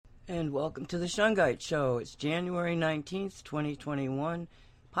And welcome to the Shungite Show. It's January 19th, 2021,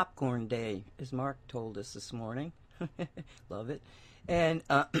 Popcorn Day, as Mark told us this morning. Love it. And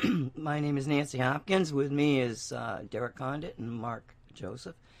my name is Nancy Hopkins. With me is Derek Condit and Mark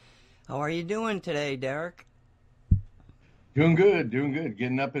Joseph. How are you doing today, Derek? Doing good.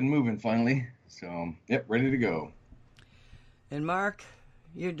 Getting up and moving finally. So, yep, ready to go. And Mark,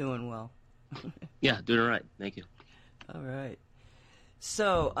 you're doing well. Yeah, doing all right. Thank you. All right.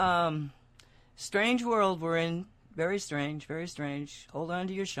 So, strange world we're in. Very strange, very strange. Hold on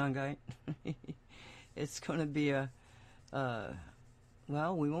to your Shungite. It's going to be well,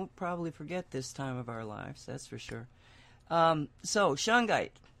 we won't probably forget this time of our lives, that's for sure. So,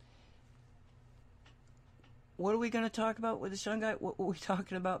 Shungite. What are we going to talk about with the Shungite? What were we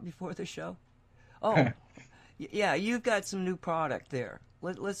talking about before the show? Oh, yeah, you've got some new product there.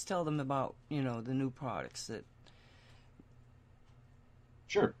 Let's tell them about, the new products that...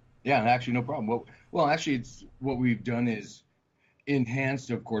 Sure. Yeah, actually, no problem. Well, actually, it's what we've done is enhanced,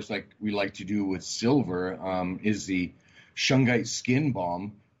 of course, like we like to do with silver, is the Shungite Skin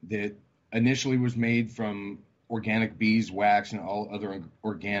Balm that initially was made from organic beeswax and all other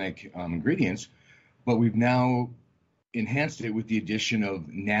organic ingredients, but we've now enhanced it with the addition of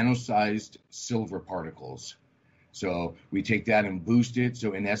nano-sized silver particles. So we take that and boost it.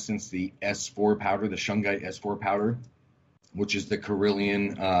 So in essence, the S4 powder, the Shungite S4 powder, which is the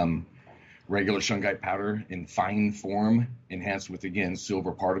Carillion regular Shungite powder in fine form, enhanced with, again,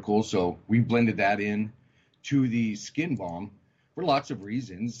 silver particles. So we blended that in to the skin balm for lots of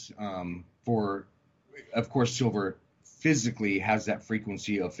reasons. Of course, silver physically has that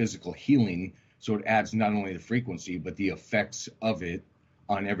frequency of physical healing. So it adds not only the frequency, but the effects of it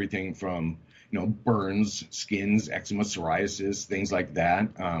on everything from, burns, skins, eczema, psoriasis, things like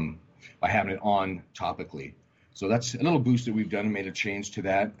that, by having it on topically. So that's a little boost that we've done and made a change to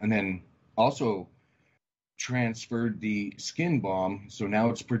that. And then also transferred the skin balm. So now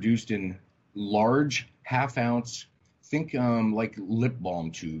it's produced in large half-ounce, think like lip balm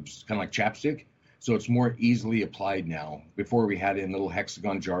tubes, kind of like chapstick. So it's more easily applied now. Before we had it in little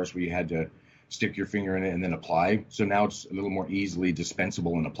hexagon jars where you had to stick your finger in it and then apply. So now it's a little more easily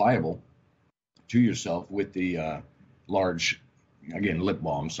dispensable and applicable to yourself with the large, again, lip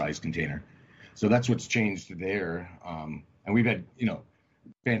balm size container. So that's what's changed there. And we've had,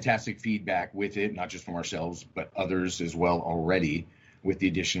 fantastic feedback with it, not just from ourselves, but others as well already with the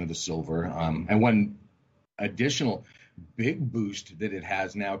addition of the silver. And one additional big boost that it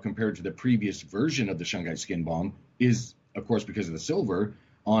has now compared to the previous version of the Shungite Skin Balm is, of course, because of the silver,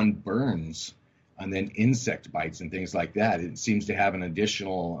 on burns and then insect bites and things like that. It seems to have an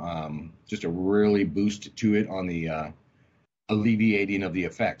additional, just a really boost to it on the alleviating of the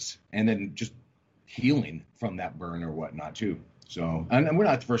effects. And then just healing from that burn or whatnot too. So, and we're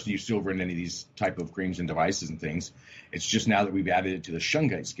not the first to use silver in any of these type of creams and devices and things. It's just now that we've added it to the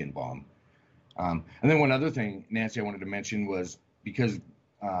Shungite Skin Balm. And then one other thing, Nancy, I wanted to mention was because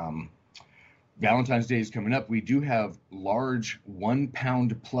Valentine's Day is coming up, we do have large 1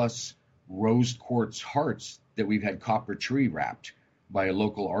 pound plus rose quartz hearts that we've had copper tree wrapped by a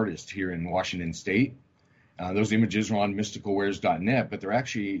local artist here in Washington State. Those images are on mysticalwares.net, but they're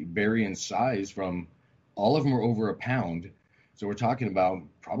actually vary in size from, all of them are over a pound. So we're talking about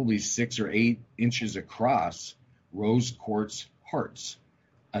probably 6 or 8 inches across rose quartz hearts.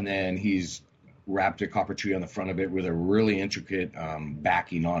 And then he's wrapped a copper tree on the front of it with a really intricate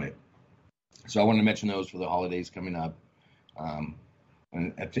backing on it. So I wanted to mention those for the holidays coming up.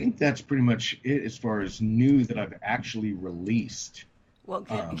 And I think that's pretty much it as far as new that I've actually released. Well,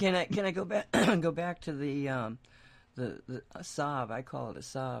 can I go back go back to the salve? I call it a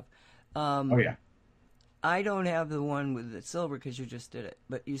salve. Oh yeah. I don't have the one with the silver because you just did it,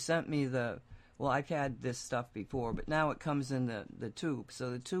 but you sent me I've had this stuff before, but now it comes in the tube. So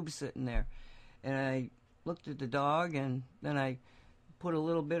the tube's sitting there, and I looked at the dog, and then I put a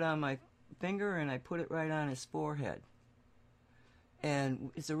little bit on my finger, and I put it right on his forehead. And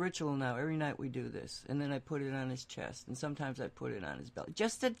it's a ritual now. Every night we do this. And then I put it on his chest. And sometimes I put it on his belly.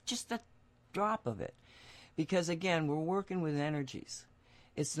 Just a drop of it. Because, again, we're working with energies.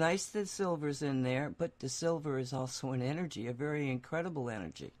 It's nice that silver's in there, but the silver is also an energy, a very incredible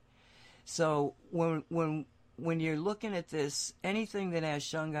energy. So when you're looking at this, anything that has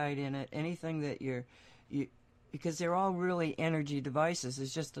shungite in it, anything that because they're all really energy devices,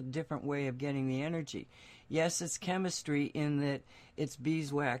 it's just a different way of getting the energy. Yes, it's chemistry in that it's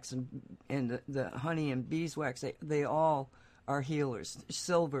beeswax and the honey and beeswax. They all are healers.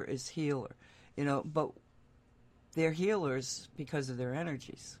 Silver is healer, but they're healers because of their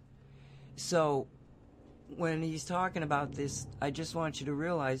energies. So when he's talking about this, I just want you to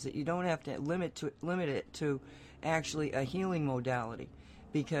realize that you don't have to limit it to actually a healing modality,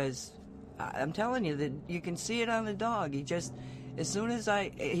 because I'm telling you that you can see it on the dog. He just, as soon as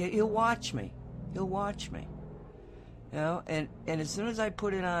he'll watch me. He'll watch me. You know, and as soon as I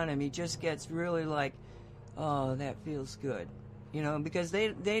put it on him, he just gets really like, oh, that feels good. You know, because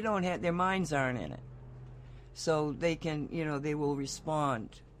they don't have, their minds aren't in it. So they can, you know, they will respond.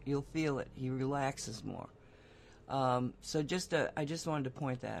 You'll feel it. He relaxes more. So I just wanted to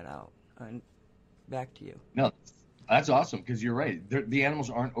point that out. And back to you. No, that's awesome, because you're right. The animals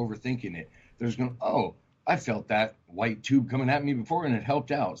aren't overthinking it. They're just going, oh, I felt that white tube coming at me before and it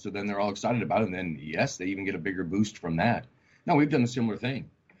helped out. So then they're all excited about it. And then, yes, they even get a bigger boost from that. No, we've done a similar thing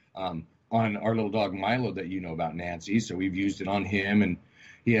on our little dog Milo that you know about, Nancy. So we've used it on him, and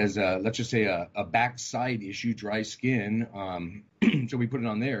he has, let's just say, a backside issue, dry skin. So we put it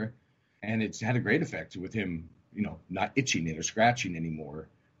on there, and it's had a great effect with him, you know, not itching it or scratching anymore,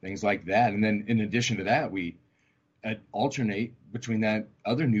 things like that. And then in addition to that, we alternate between that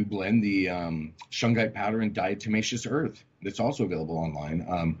other new blend, the Shungite powder and diatomaceous earth, that's also available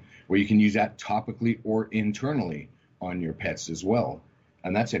online, where you can use that topically or internally on your pets as well.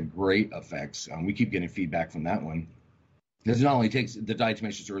 And that's had great effects. We keep getting feedback from that one. This not only takes the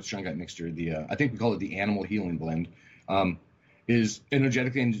diatomaceous earth Shungite mixture, I think we call it the animal healing blend, is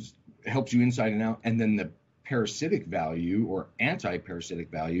energetic and just helps you inside and out. And then the parasitic value or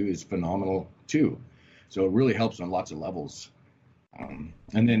anti-parasitic value is phenomenal too. So it really helps on lots of levels. And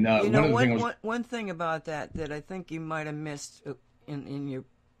then one thing about that I think you might have missed in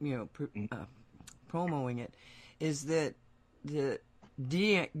your promoing it is that the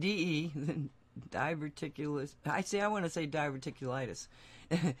DE, diverticulous. I want to say diverticulitis.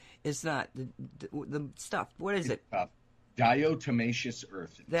 It's not the stuff. What is it? Diatomaceous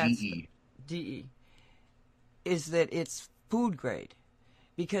earth. That's DE. DE. Is that it's food grade,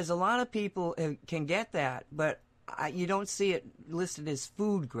 because a lot of people can get that, but you don't see it listed as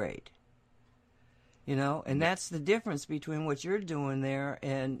food grade. You know, and that's the difference between what you're doing there,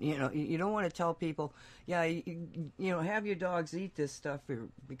 and you don't want to tell people, have your dogs eat this stuff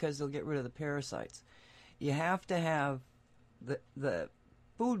because they'll get rid of the parasites. You have to have the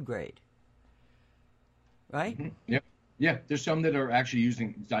food grade, right? Mm-hmm. Yep. Yeah, there's some that are actually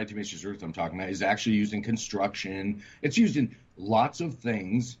using diatomaceous earth. I'm talking about is actually used in construction. It's used in lots of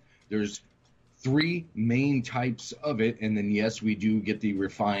things. There's 3 main types of it, and then yes, we do get the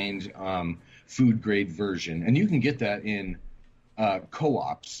refined food grade version, and you can get that in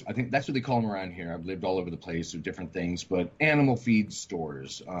co-ops. I think that's what they call them around here. I've lived all over the place with different things, but animal feed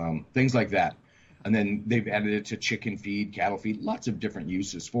stores, things like that. And then they've added it to chicken feed, cattle feed, lots of different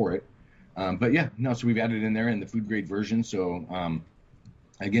uses for it. So we've added it in there in the food grade version. So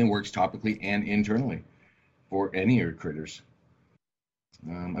again, works topically and internally for any of your critters.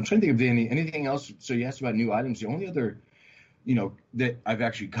 I'm trying to think of anything else. So you asked about new items. The only other, that I've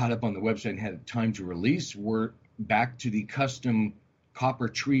actually got up on the website and had time to release were back to the custom copper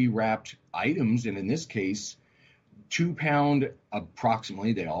tree wrapped items. And in this case, 2 pound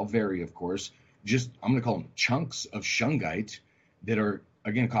approximately, they all vary, of course, I'm going to call them chunks of shungite that are,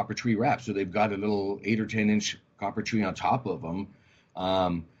 again, copper tree wrapped. So they've got a little 8 or 10 inch copper tree on top of them.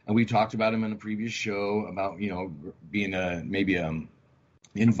 And we talked about them in a previous show about, being maybe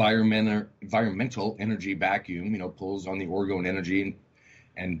environmental energy vacuum, pulls on the orgone energy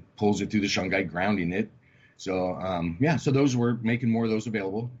and pulls it through the shungite, grounding it. So, so those, we're making more of those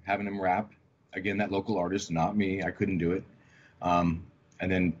available, having them wrapped. Again, that local artist, not me, I couldn't do it. And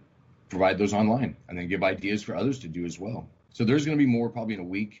then provide those online and then give ideas for others to do as well. So there's going to be more probably in a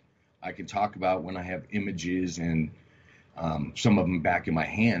week I can talk about when I have images and some of them back in my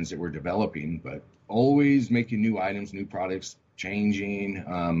hands that we're developing, but always making new items, new products, changing.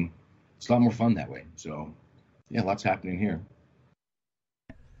 It's a lot more fun that way. So yeah, lots happening here.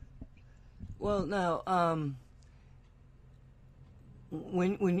 Well, now,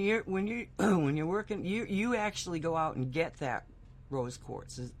 when you're working, you actually go out and get that rose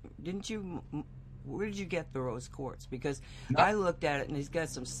quartz, didn't you? Where did you get the rose quartz? Because I looked at it and he's got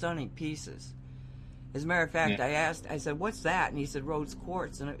some stunning pieces. As a matter of fact, yeah. I said, "What's that?" And he said, "Rose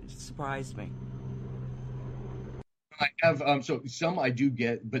quartz," and it surprised me. I have so some I do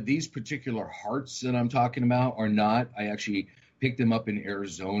get, but these particular hearts that I'm talking about are not. I actually picked them up in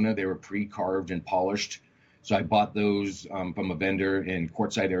Arizona. They were pre-carved and polished. So I bought those from a vendor in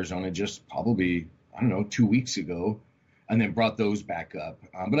Quartzsite, Arizona, just probably, 2 weeks ago, and then brought those back up.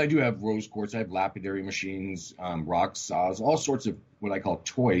 But I do have rose quartz. I have lapidary machines, rock saws, all sorts of what I call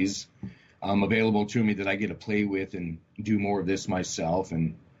toys available to me that I get to play with and do more of this myself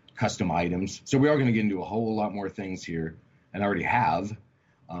and custom items. So we are going to get into a whole lot more things here, and I already have,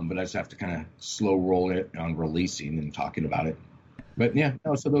 but I just have to kind of slow roll it on releasing and talking about it. But yeah,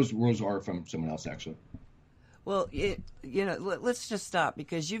 no, so those rules are from someone else, actually. Well, let's just stop,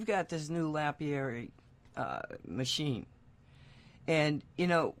 because you've got this new lapidary machine. And,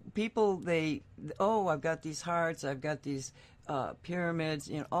 people, I've got these hearts, I've got these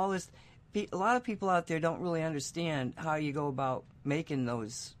pyramids, all this. A lot of people out there don't really understand how you go about making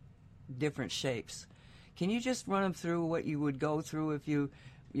those different shapes. Can you just run them through what you would go through if you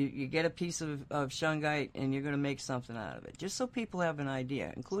get a piece of shungite and you're going to make something out of it? Just so people have an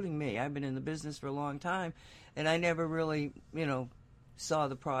idea, including me. I've been in the business for a long time, and I never really, saw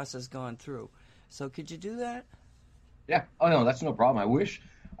the process gone through. So could you do that? Yeah. Oh, no, that's no problem. I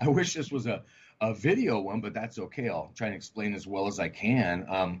wish this was a video one, but that's okay. I'll try and explain as well as I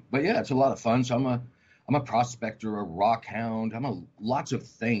can. But yeah, it's a lot of fun. So I'm a prospector, a rock hound. I'm lots of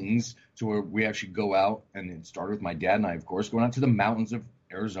things, to where we actually go out, and it started with my dad and I, of course, going out to the mountains of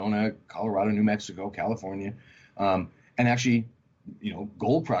Arizona, Colorado, New Mexico, California, and actually,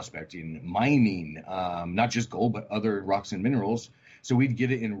 gold prospecting, mining, not just gold, but other rocks and minerals. So we'd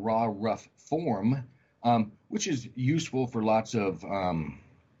get it in raw, rough form, which is useful for lots of,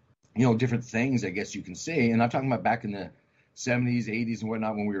 different things, I guess you can say. And I'm talking about back in the 70s, 80s, and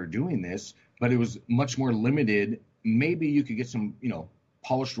whatnot when we were doing this, but it was much more limited. Maybe you could get some,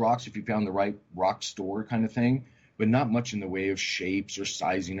 polished rocks if you found the right rock store kind of thing, but not much in the way of shapes or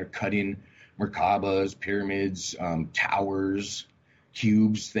sizing or cutting Merkabas, pyramids, towers,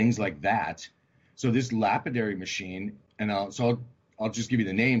 cubes, things like that. So this lapidary machine, and I'll just give you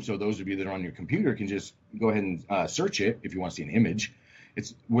the name, so those of you that are on your computer can just go ahead and search it if you want to see an image.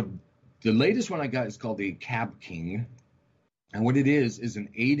 It's what the latest one I got is called the Cab King, and what it is an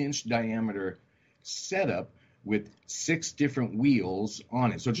 8-inch diameter setup with 6 different wheels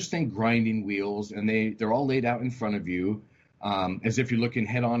on it. So just think grinding wheels, and they're all laid out in front of you, as if you're looking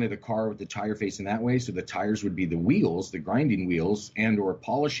head on at a car with the tire facing that way. So the tires would be the wheels, the grinding wheels and or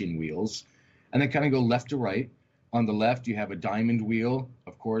polishing wheels, and they kind of go left to right. On the left, you have a diamond wheel,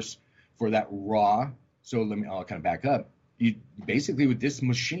 of course, for that raw. So I'll kind of back up. You basically, with this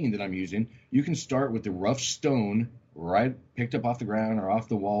machine that I'm using, you can start with the rough stone, right, picked up off the ground or off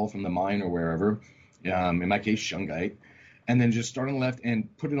the wall from the mine or wherever. In my case, shungite, and then just start on the left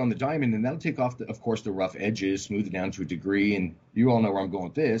and put it on the diamond, and that'll take off, of course, the rough edges, smooth it down to a degree, and you all know where I'm going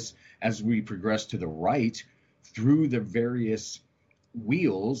with this. As we progress to the right, through the various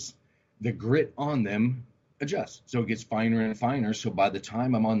wheels, the grit on them adjusts, so it gets finer and finer, so by the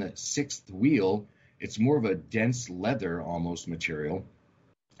time I'm on the 6th wheel, it's more of a dense leather almost material,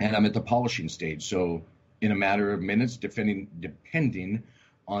 and I'm at the polishing stage, so in a matter of minutes, depending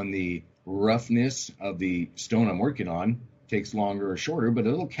on the roughness of the stone I'm working on, takes longer or shorter, but a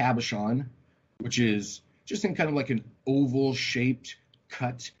little cabochon, which is just in kind of like an oval shaped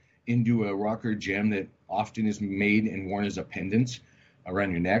cut into a rock or gem that often is made and worn as a pendant around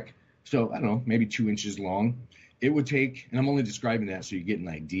your neck. So I don't know, maybe 2 inches long. It would take, and I'm only describing that so you get an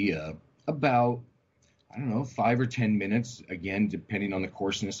idea, about, 5 or 10 minutes, again, depending on the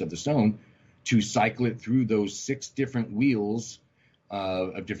coarseness of the stone, to cycle it through those 6 different wheels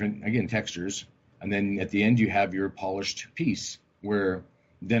of different, again, textures. And then at the end, you have your polished piece, where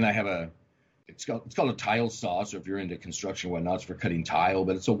then I have it's called a tile saw. So if you're into construction and whatnot, it's for cutting tile,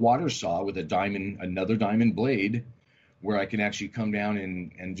 but it's a water saw with another diamond blade, where I can actually come down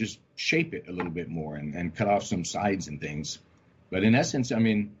and just shape it a little bit more and cut off some sides and things. But in essence,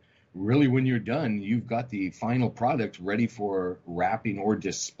 really when you're done, you've got the final product ready for wrapping or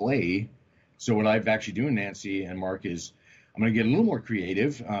display. So what I've actually doing, Nancy and Mark, is I'm going to get a little more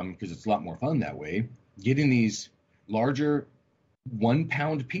creative, because it's a lot more fun that way, getting these larger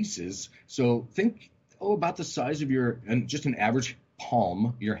 1-pound pieces. So think, about the size of just an average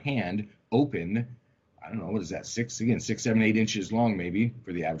palm, your hand, open. I don't know, what is that, 6, 7, 8 inches long maybe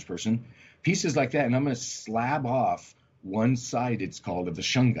for the average person. Pieces like that, and I'm going to slab off one side, it's called, of the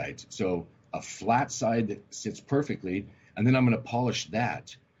shungite. So a flat side that sits perfectly, and then I'm going to polish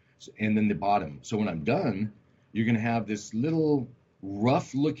that, and then the bottom. So when I'm done, you're going to have this little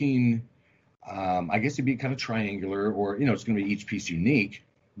rough-looking, I guess it'd be kind of triangular, or, it's going to be each piece unique,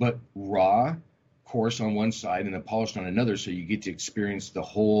 but raw, coarse on one side, and then polished on another, so you get to experience the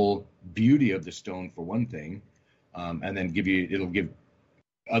whole beauty of the stone for one thing, and then it'll give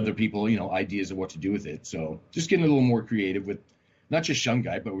other people, ideas of what to do with it. So just getting a little more creative with not just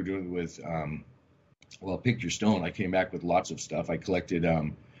shungite, but we're doing it with, pick your stone. I came back with lots of stuff. I collected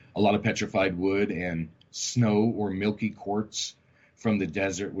a lot of petrified wood and snow or milky quartz from the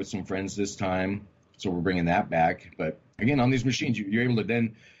desert with some friends this time, so we're bringing that back. But again, on these machines, you're able to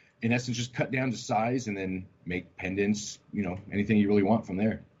then in essence, just cut down to size and then make pendants, anything you really want from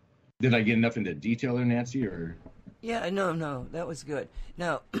there. Did I get enough into detail there, Nancy, or? Yeah, no, that was good.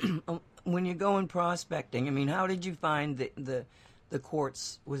 Now, when you're going prospecting, I mean, how did you find the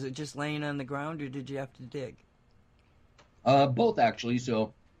quartz? Was it just laying on the ground, or did you have to dig? Both, actually.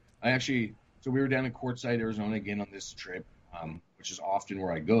 So we were down in Quartzsite, Arizona again on this trip, which is often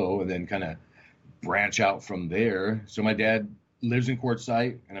where I go, and then kind of branch out from there. So my dad lives in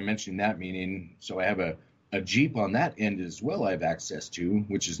Quartzsite, and I mentioned that meaning, so I have a Jeep on that end as well I have access to,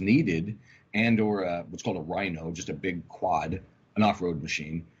 which is needed, and or what's called a Rhino, just a big quad, an off-road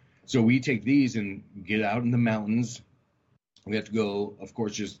machine. So we take these and get out in the mountains. We have to go, of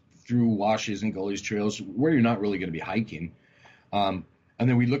course, just through washes and gullies, trails, where you're not really going to be hiking. And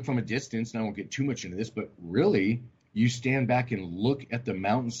then we look from a distance, and I won't get too much into this, but really, you stand back and look at the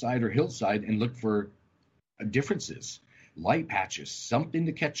mountainside or hillside and look for differences, light patches, something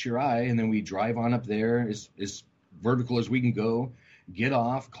to catch your eye, and then we drive on up there as vertical as we can go, get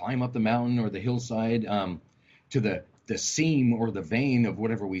off, climb up the mountain or the hillside to the seam or the vein of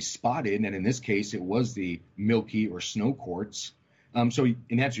whatever we spotted, and in this case, it was the milky or snow quartz. So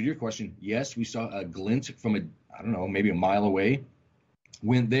in answer to your question, yes, we saw a glint from maybe a mile away.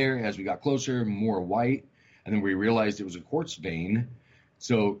 Went there as we got closer, more white, and then we realized it was a quartz vein.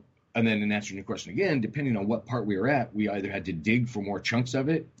 So, and then in answering your question again, depending on what part we were at, we either had to dig for more chunks of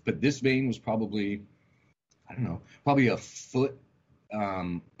it, but this vein was probably a foot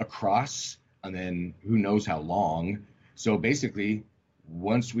across, and then who knows how long. So basically,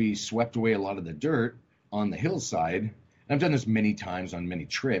 once we swept away a lot of the dirt on the hillside, and I've done this many times on many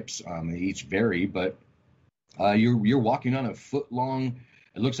trips, they each vary, but you're walking on a foot-long,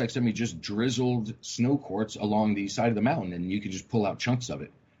 it looks like somebody just drizzled snow quartz along the side of the mountain, and you can just pull out chunks of it.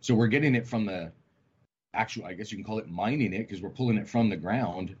 So we're getting it from the actual, I guess you can call it mining it, because we're pulling it from the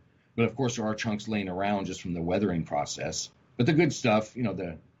ground. But of course, there are chunks laying around just from the weathering process. But the good stuff,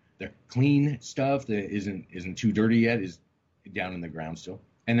 the clean stuff that isn't too dirty yet, is down in the ground still.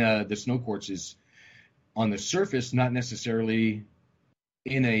 And the snow quartz is on the surface, not necessarily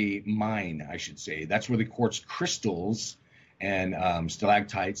in a mine, I should say. That's where the quartz crystals and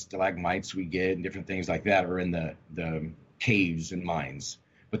stalagmites we get and different things like that are in the caves and mines.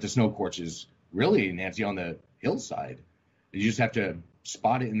 But the snow quartz is really, Nancy, on the hillside. You just have to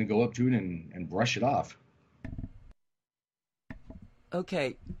spot it and then go up to it and brush it off.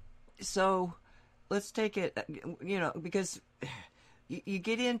 Okay, so let's take it, because you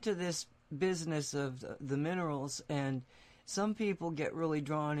get into this business of the minerals, and some people get really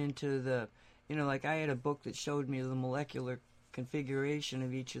drawn into the, like I had a book that showed me the molecular configuration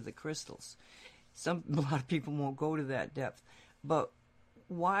of each of the crystals. A lot of people won't go to that depth, but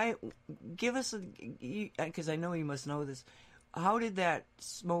why? Give us because I know you must know this. How did that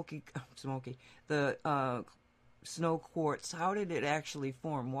the snow quartz? How did it actually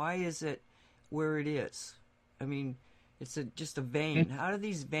form? Why is it where it is? I mean, it's just a vein. How do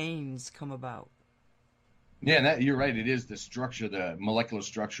these veins come about? Yeah, you're right. It is the structure, the molecular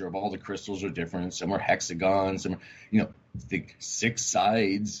structure of all the crystals are different. Some are hexagons, some are, think 6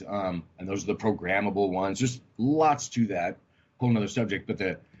 sides, and those are the programmable ones. There's lots to that, whole nother subject. But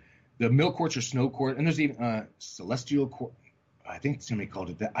the milk quartz or snow quartz, and there's even celestial quartz. I think somebody called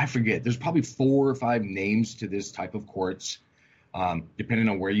it that. I forget. There's probably 4 or 5 names to this type of quartz, depending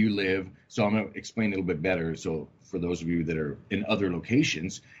on where you live. So I'm going to explain a little bit better. So for those of you that are in other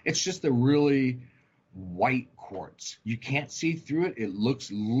locations, it's just the really white quartz. You can't see through it. It looks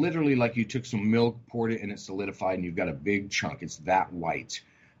literally like you took some milk, poured it, and it solidified, and you've got a big chunk. It's that white.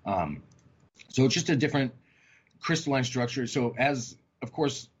 So it's just a different crystalline structure. So as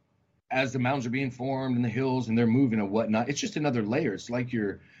the mountains are being formed and the hills and they're moving and whatnot, it's just another layer. It's like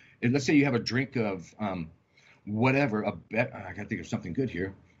let's say you have a drink of whatever, I got to think of something good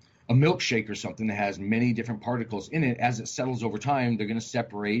here, a milkshake or something that has many different particles in it. As it settles over time, they're going to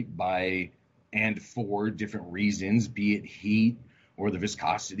separate by and for different reasons, be it heat or the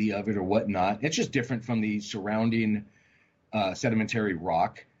viscosity of it or whatnot. It's just different from the surrounding sedimentary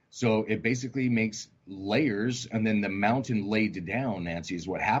rock. So it basically makes layers, and then the mountain laid down, Nancy, is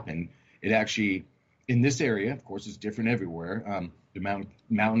what happened. It actually, in this area, of course, it's different everywhere. The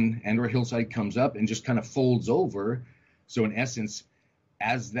mountain and or hillside comes up and just kind of folds over. So in essence,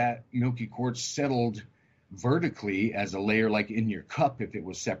 as that milky quartz settled vertically as a layer, like in your cup, if it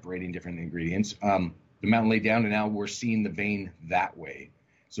was separating different ingredients, the mountain laid down, and now we're seeing the vein that way.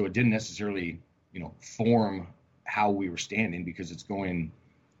 So it didn't necessarily, form how we were standing, because it's going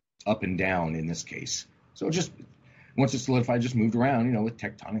up and down in this case. So just once it solidified, just moved around, with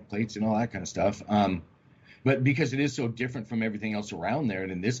tectonic plates and all that kind of stuff. But because it is so different from everything else around there,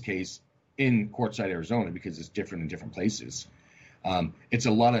 and in this case, in Quartzsite, Arizona, because it's different in different places, it's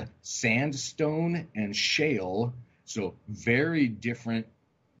a lot of sandstone and shale, so very different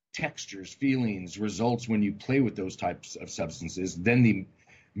textures, feelings, results when you play with those types of substances than the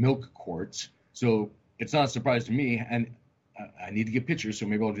milk quartz. So it's not a surprise to me, and I need to get pictures, so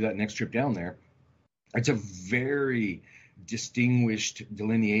maybe I'll do that next trip down there. It's a very distinguished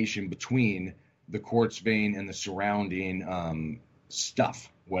delineation between the quartz vein and the surrounding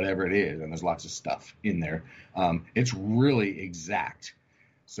stuff, whatever it is, and there's lots of stuff in there. It's really exact.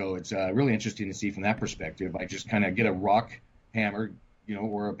 So it's really interesting to see from that perspective. I just kind of get a rock hammer,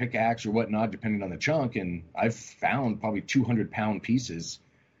 or a pickaxe or whatnot, depending on the chunk, and I've found probably 200-pound pieces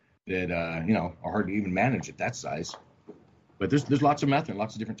that are hard to even manage at that size. But there's lots of method and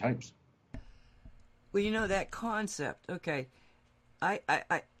lots of different types. Well, that concept. Okay,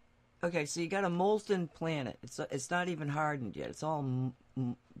 okay. So you got a molten planet. It's not even hardened yet. It's all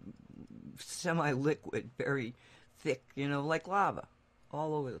semi-liquid, very thick. Like lava,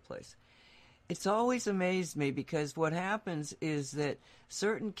 all over the place. It's always amazed me because what happens is that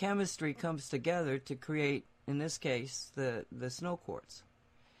certain chemistry comes together to create, in this case, the snow quartz.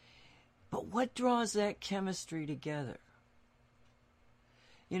 But what draws that chemistry together?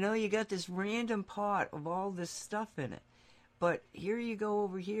 You got this random pot of all this stuff in it. But here you go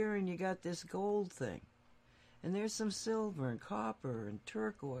over here and you got this gold thing. And there's some silver and copper and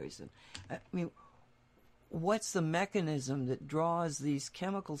turquoise. And what's the mechanism that draws these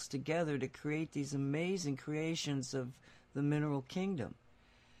chemicals together to create these amazing creations of the mineral kingdom?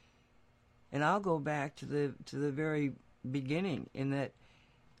 And I'll go back to the very beginning, in that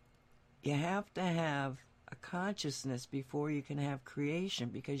you have to have a consciousness before you can have creation,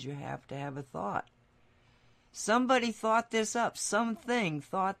 because you have to have a thought. Somebody thought this up. Something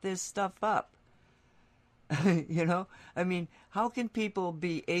thought this stuff up. How can people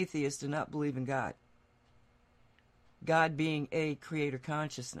be atheists and not believe in God? God being a creator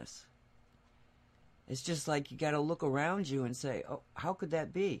consciousness. It's just like you got to look around you and say, oh, how could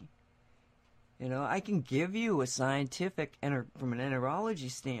that be? I can give you a scientific, from an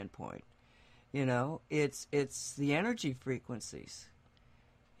enerology standpoint, it's the energy frequencies,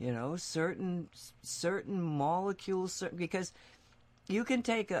 certain molecules, because you can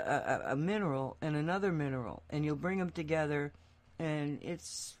take a mineral and another mineral and you'll bring them together, and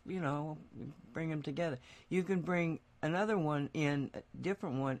it's, bring them together. You can bring another one in, a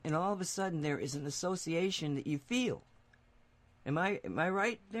different one, and all of a sudden there is an association that you feel. Am I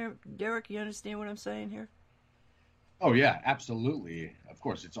right there, Derek? You understand what I'm saying here? Oh yeah, absolutely. Of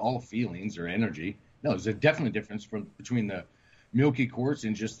course, it's all feelings or energy. No, there's a definite difference between the milky quartz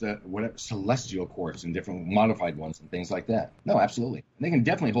and just the celestial quartz and different modified ones and things like that. No, absolutely. And they can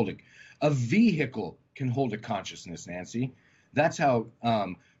definitely hold a vehicle can hold a consciousness, Nancy. That's how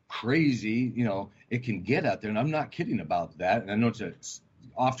crazy it can get out there. And I'm not kidding about that. And I know it's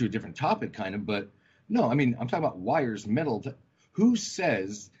off to a different topic, kind of, but no, I'm talking about wires, metal. Who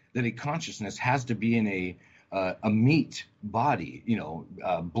says that a consciousness has to be in a meat body,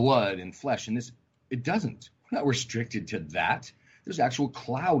 blood and flesh? And this, it doesn't. We're not restricted to that. There's actual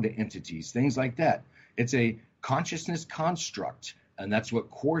cloud entities, things like that. It's a consciousness construct, and that's what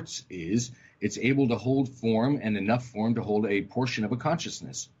quartz is. It's able to hold form, and enough form to hold a portion of a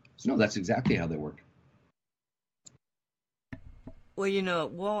consciousness. So no, that's exactly how they work. Well,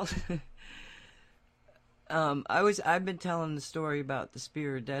 Walt, I've been telling the story about the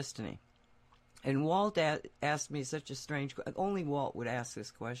Spear of Destiny. And Walt asked me such a strange question. Only Walt would ask this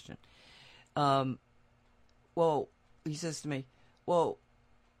question. He says to me,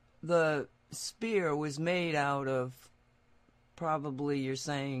 the spear was made out of, probably, you're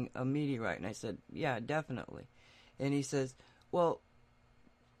saying, a meteorite. And I said, yeah, definitely. And he says, well,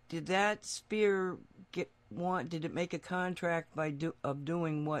 did that spear did it make a contract of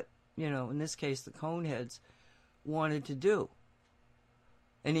doing what, in this case, the Coneheads wanted to do?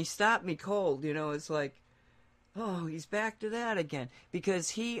 And he stopped me cold, it's like, oh, he's back to that again. Because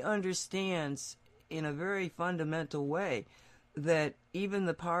he understands in a very fundamental way that even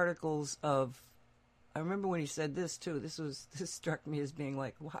the particles of, I remember when he said this too, this struck me as being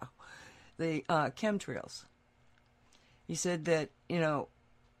like, wow, the chemtrails. He said that,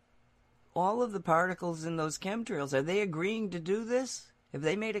 all of the particles in those chemtrails, are they agreeing to do this? Have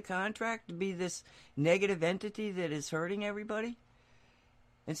they made a contract to be this negative entity that is hurting everybody?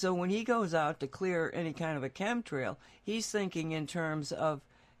 And so when he goes out to clear any kind of a chemtrail, he's thinking in terms of,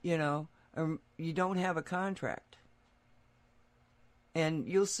 you don't have a contract. And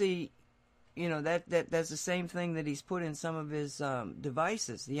you'll see that's the same thing that he's put in some of his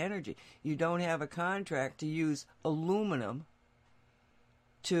devices, the energy. You don't have a contract to use aluminum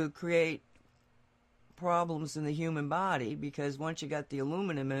to create problems in the human body, because once you got the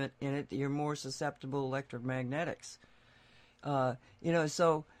aluminum in it, you're more susceptible to electromagnetics.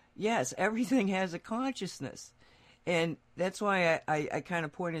 So yes, everything has a consciousness. And that's why I kind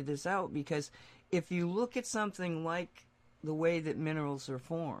of pointed this out, because if you look at something like the way that minerals are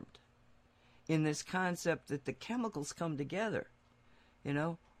formed, in this concept that the chemicals come together,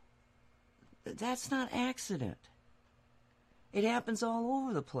 that's not accident. It happens all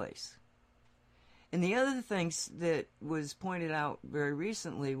over the place. And the other thing that was pointed out very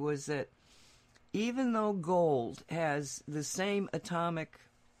recently was that even though gold has the same atomic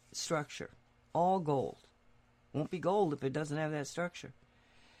structure, all gold, won't be gold if it doesn't have that structure.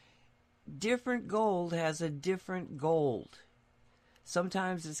 Different gold has a different gold.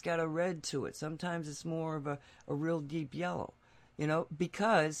 Sometimes it's got a red to it. Sometimes it's more of a real deep yellow,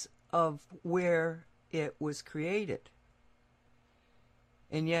 because of where it was created.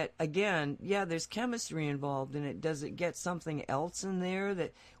 And yet, again, there's chemistry involved in it. Does it get something else in there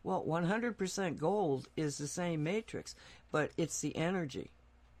that, 100% gold is the same matrix, but it's the energy.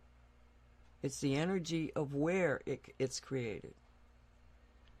 It's the energy of where it's created.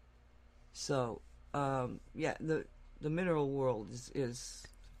 So, the mineral world is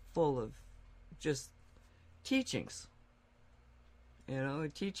full of just teachings.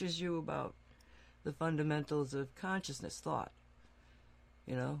 It teaches you about the fundamentals of consciousness, thought.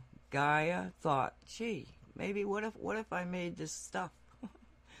 Gaia thought, gee, maybe what if I made this stuff?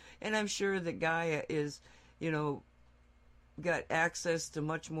 And I'm sure that Gaia is, got access to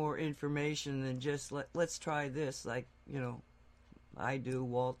much more information than just let's try this, like, I do,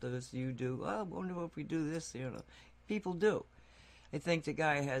 Walt does, you do. Oh, I wonder if we do this, People do. I think that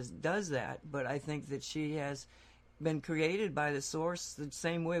Gaia does that, but I think that she has been created by the source the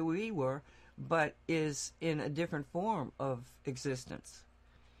same way we were, but is in a different form of existence.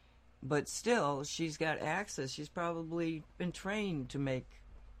 But still, she's got access. She's probably been trained to make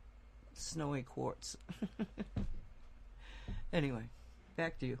snowy quartz. Anyway,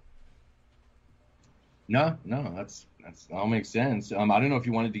 back to you. No, that's all makes sense. I don't know if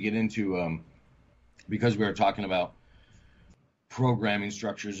you wanted to get into because we were talking about programming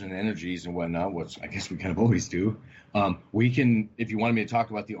structures and energies and whatnot, which I guess we kind of always do. We can, if you wanted me to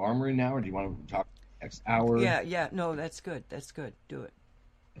talk about the armory now, or do you want to talk next hour? Yeah, no, that's good. Do it.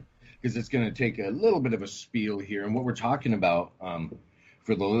 Because it's going to take a little bit of a spiel here. And what we're talking about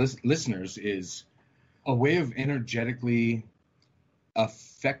for the listeners is a way of energetically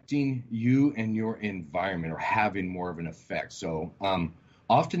affecting you and your environment, or having more of an effect. So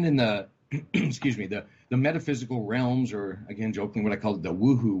often in the, the metaphysical realms, or again, jokingly, what I call the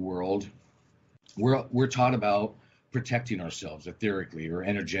woohoo world, we're taught about protecting ourselves etherically or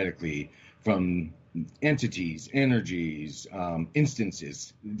energetically from entities, energies,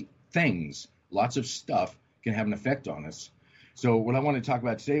 instances, things. Lots of stuff can have an effect on us. So what I want to talk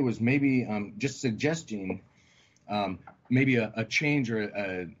about today was maybe just suggesting maybe a change or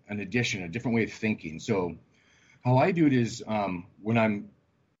an addition, a different way of thinking. So how I do it is when I'm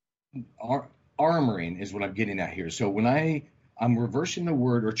armoring is what I'm getting at here. So when I'm reversing the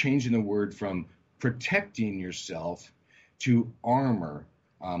word or changing the word from protecting yourself to armor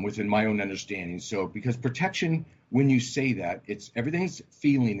within my own understanding. So because protection, when you say that, it's everything's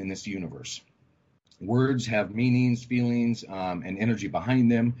feeling in this universe. Words have meanings, feelings, and energy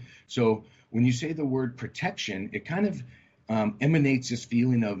behind them. So when you say the word protection, it kind of emanates this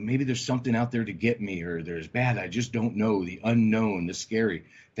feeling of maybe there's something out there to get me, or there's bad, I just don't know, the unknown, the scary,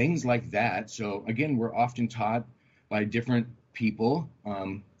 things like that. So again, we're often taught by different people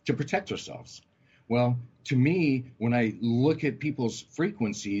to protect ourselves. Well, to me, when I look at people's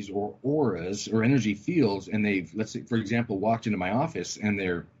frequencies or auras or energy fields, and they've, let's say, for example, walked into my office and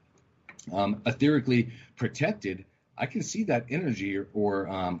they're etherically protected, I can see that energy or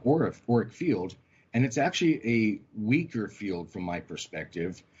auric field, and it's actually a weaker field from my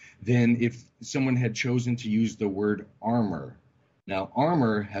perspective than if someone had chosen to use the word armor. Now,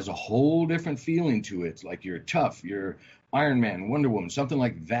 armor has a whole different feeling to it, like you're tough, you're Iron Man, Wonder Woman, something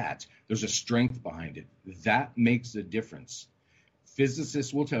like that. There's a strength behind it. That makes a difference.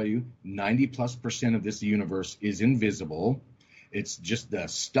 Physicists will tell you 90+% of this universe is invisible. It's just the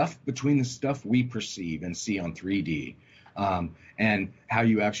stuff between the stuff we perceive and see on 3D. And how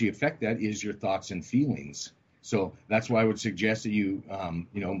you actually affect that is your thoughts and feelings. So that's why I would suggest that you,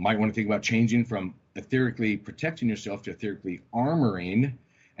 might want to think about changing from etherically protecting yourself to etherically armoring.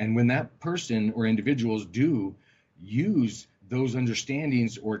 And when that person or individuals do use those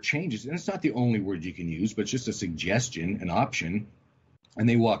understandings or changes, and it's not the only word you can use, but just a suggestion, an option, and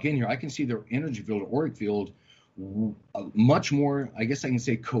they walk in here, I can see their energy field or auric field much more, I guess I can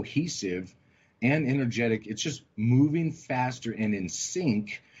say, cohesive and energetic. It's just moving faster and in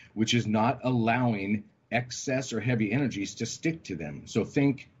sync, which is not allowing excess or heavy energies to stick to them. So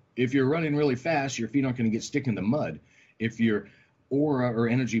think, if you're running really fast, your feet aren't going to get stuck in the mud. If your aura or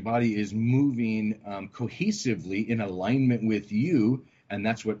energy body is moving cohesively in alignment with you, and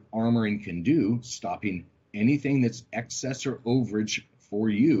that's what armoring can do, stopping anything that's excess or overage for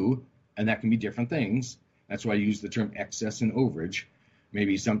you, and that can be different things. That's why I use the term excess and overage.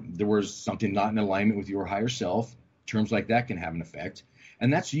 Maybe there was something not in alignment with your higher self. Terms like that can have an effect.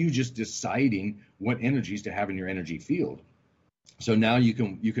 And that's you just deciding what energies to have in your energy field. So now you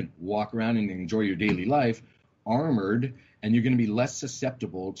can walk around and enjoy your daily life armored, and you're going to be less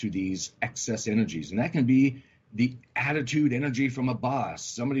susceptible to these excess energies. And that can be the attitude energy from a boss,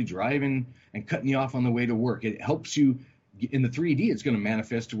 somebody driving and cutting you off on the way to work. It helps you in the 3D. It's going to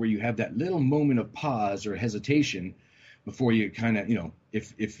manifest to where you have that little moment of pause or hesitation before you kind of,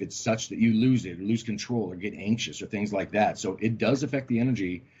 if it's such that you lose it or lose control or get anxious or things like that. So it does affect the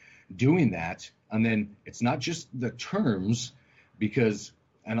energy doing that. And then it's not just the terms, because,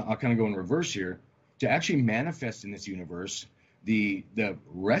 and I'll kind of go in reverse here, to actually manifest in this universe, the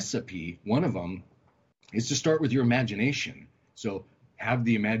recipe, one of them, is to start with your imagination. So have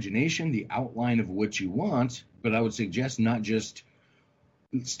the imagination, the outline of what you want, but I would suggest not just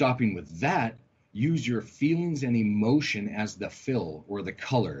stopping with that. Use your feelings and emotion as the fill or the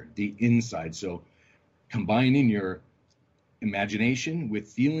color, the inside. So combining your imagination with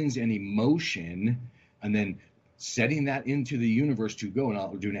feelings and emotion, and then setting that into the universe to go, and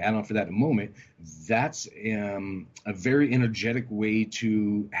I'll do an add-on for that in a moment. That's a very energetic way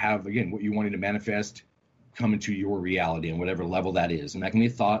to have, again, what you wanted to manifest come into your reality on whatever level that is. And that can be a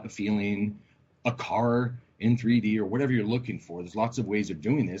thought, a feeling, a car in 3D, or whatever you're looking for. There's lots of ways of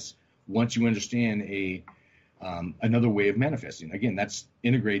doing this once you understand another way of manifesting. Again, that's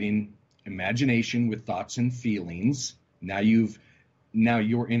integrating imagination with thoughts and feelings. Now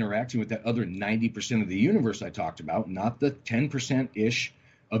you're interacting with that other 90% of the universe I talked about, not the 10%-ish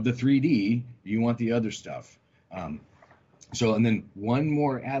of the 3D. You want the other stuff. And then one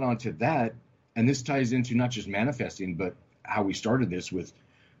more add-on to that, and this ties into not just manifesting, but how we started this with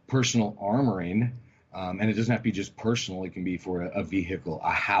personal armoring. And it doesn't have to be just personal. It can be for a vehicle,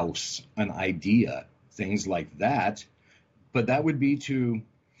 a house, an idea, things like that. But that would be to,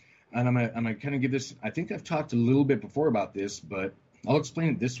 and I'm gonna kind of give this, I think I've talked a little bit before about this, but I'll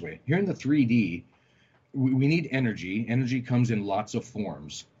explain it this way. Here in the 3D, we need energy. Energy comes in lots of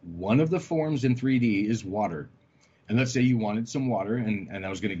forms. One of the forms in 3D is water. And let's say you wanted some water, and I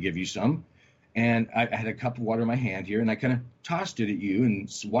was going to give you some. And I had a cup of water in my hand here, and I kind of tossed it at you,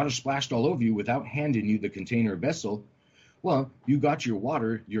 and water splashed all over you without handing you the container or vessel. Well, you got your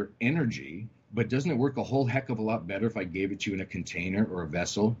water, your energy, but doesn't it work a whole heck of a lot better if I gave it to you in a container or a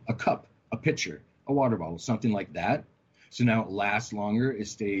vessel, a cup, a pitcher, a water bottle, something like that? So now it lasts longer, it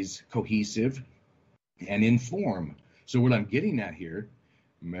stays cohesive and in form. So what I'm getting at here,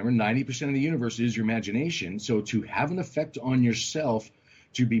 remember, 90% of the universe is your imagination. So to have an effect on yourself,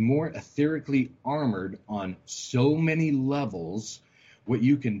 to be more etherically armored on so many levels, what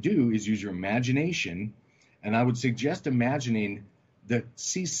you can do is use your imagination. And I would suggest imagining the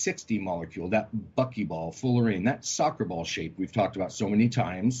C60 molecule, that buckyball, fullerene, that soccer ball shape we've talked about so many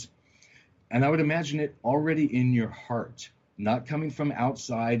times. And I would imagine it already in your heart, not coming from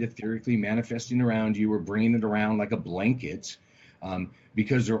outside, etherically manifesting around you or bringing it around like a blanket,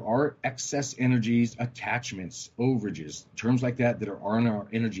 because there are excess energies, attachments, overages, terms like that are in our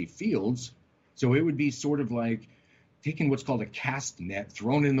energy fields. So it would be sort of like taking what's called a cast net,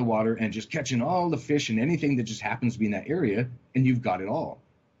 thrown in the water, and just catching all the fish and anything that just happens to be in that area, and you've got it all.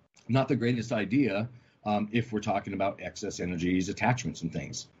 Not the greatest idea if we're talking about excess energies, attachments, and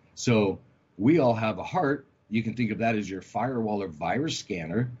things. So we all have a heart. You can think of that as your firewall or virus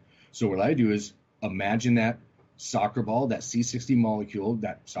scanner. So what I do is imagine that soccer ball, that C60 molecule,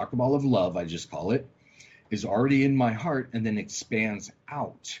 that soccer ball of love, I just call it, is already in my heart and then expands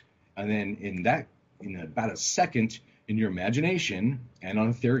out. And then in about a second, in your imagination and on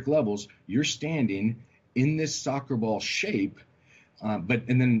etheric levels, you're standing in this soccer ball shape, and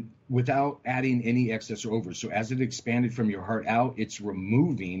then without adding any excess or over. So as it expanded from your heart out, it's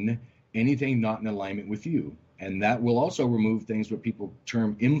removing anything not in alignment with you. And that will also remove things what people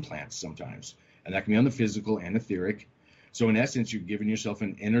term implants sometimes. And that can be on the physical and etheric. So in essence, you're giving yourself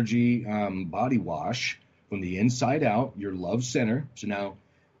an energy body wash from the inside out, your love center. So now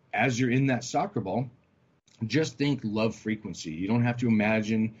as you're in that soccer ball, just think love frequency. You don't have to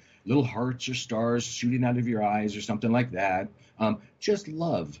imagine little hearts or stars shooting out of your eyes or something like that. Just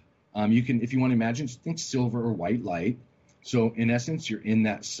love. You can, if you want to imagine, just think silver or white light. So in essence, you're in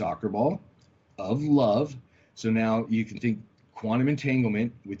that soccer ball of love. So now you can think quantum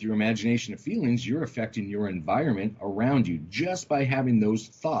entanglement with your imagination of feelings. You're affecting your environment around you just by having those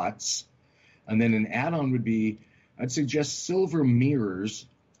thoughts. And then an add-on would be, I'd suggest silver mirrors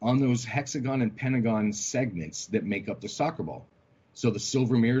on those hexagon and pentagon segments that make up the soccer ball. So the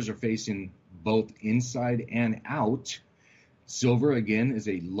silver mirrors are facing both inside and out. Silver, again, is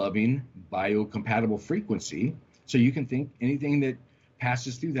a loving, biocompatible frequency. So you can think anything that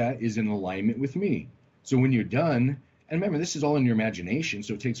passes through that is in alignment with me. So when you're done, and remember, this is all in your imagination,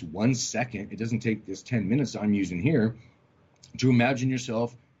 so it takes 1 second. It doesn't take this 10 minutes I'm using here to imagine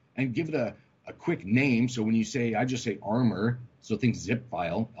yourself and give it a quick name. So when you say, I just say armor, so think zip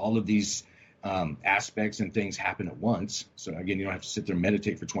file, all of these aspects and things happen at once. So again, you don't have to sit there and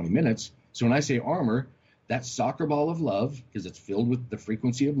meditate for 20 minutes. So when I say armor, that soccer ball of love, because it's filled with the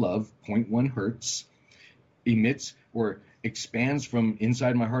frequency of love, 0.1 hertz, emits or expands from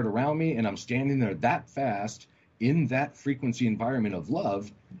inside my heart around me, and I'm standing there that fast in that frequency environment of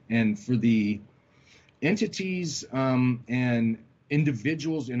love. And for the entities and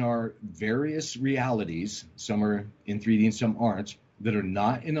individuals in our various realities, some are in 3D and some aren't, that are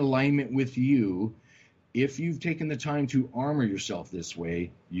not in alignment with you, if you've taken the time to armor yourself this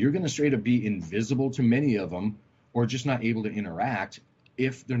way, you're going to straight up be invisible to many of them, or just not able to interact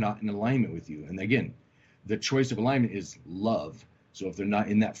if they're not in alignment with you. And again, the choice of alignment is love. So if they're not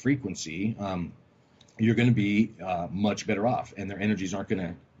in that frequency, you're going to be much better off, and their energies aren't going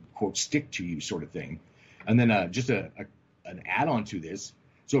to, quote, stick to you, sort of thing. And then just an add-on to this.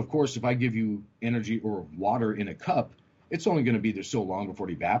 So, of course, if I give you energy or water in a cup, it's only going to be there so long before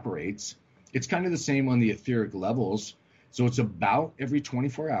it evaporates. It's kind of the same on the etheric levels. So it's about every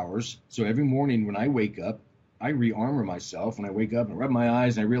 24 hours. So every morning when I wake up, I re-armor myself. When I wake up and rub my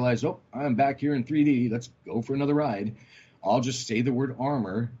eyes and I realize, oh, I'm back here in 3D. Let's go for another ride. I'll just say the word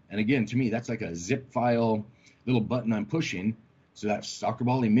armor. And again, to me, that's like a zip file little button I'm pushing. So that soccer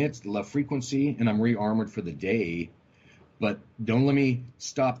ball emits the love frequency, and I'm re-armored for the day. But don't let me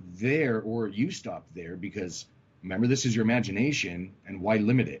stop there, or you stop there, because remember, this is your imagination, and why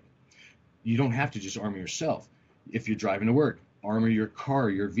limit it? You don't have to just armor yourself. If you're driving to work, armor your car,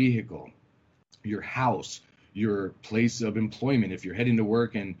 your vehicle, your house, your place of employment. If you're heading to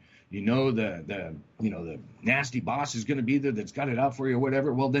work and you know the nasty boss is going to be there that's got it out for you or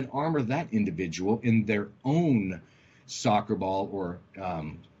whatever, well, then armor that individual in their own soccer ball, or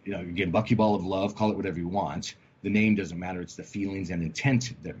again, buckyball of love, call it whatever you want. The name doesn't matter. It's the feelings and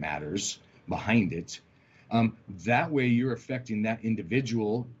intent that matters behind it. That way you're affecting that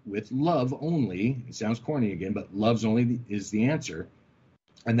individual with love only. It sounds corny again, but love's only is the answer.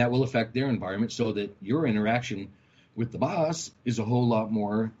 And that will affect their environment, so that your interaction with the boss is a whole lot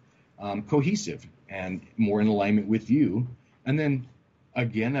more cohesive and more in alignment with you. And then,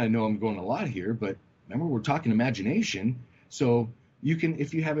 again, I know I'm going a lot here, but remember, we're talking imagination. So you can,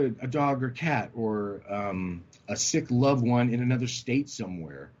 if you have a dog or cat or a sick loved one in another state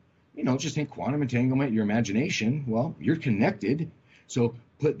somewhere, just think quantum entanglement, your imagination. Well, you're connected. So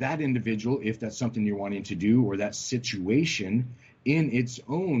put that individual, if that's something you're wanting to do, or that situation, in its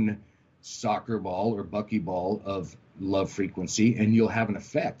own soccer ball or buckyball of love frequency, and you'll have an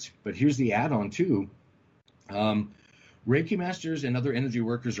effect. But here's the add-on too. Reiki masters and other energy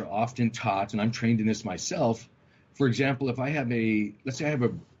workers are often taught, and I'm trained in this myself. For example, if I have let's say I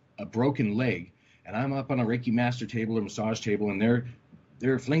have a broken leg, and I'm up on a Reiki master table or massage table, and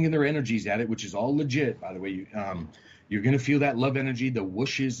they're flinging their energies at it, which is all legit, by the way. You're going to feel that love energy, the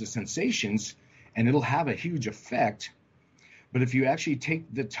whooshes, the sensations, and it'll have a huge effect. But if you actually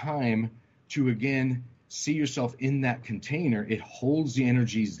take the time to, again, see yourself in that container, it holds the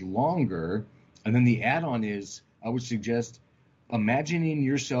energies longer. And then the add-on is, I would suggest imagining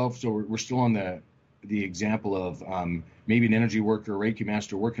yourself. So we're still on the example of maybe an energy worker, Reiki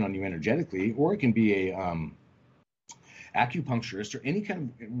master working on you energetically, or it can be a acupuncturist or any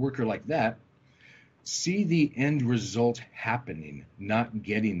kind of worker like that. See the end result happening, not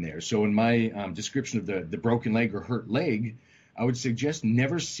getting there. So in my description of the broken leg or hurt leg, I would suggest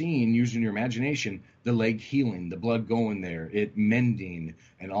never seeing, using your imagination, the leg healing, the blood going there, it mending,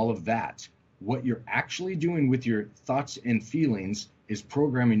 and all of that. What you're actually doing with your thoughts and feelings is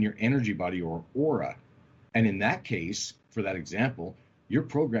programming your energy body or aura. And in that case, for that example, you're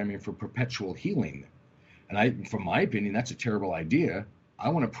programming for perpetual healing. And from my opinion, that's a terrible idea. I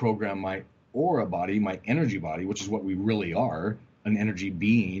want to program my aura body, my energy body, which is what we really are, an energy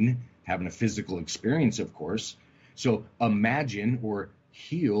being having a physical experience, of course. So imagine or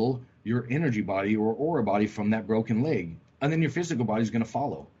heal your energy body or aura body from that broken leg. And then your physical body is going to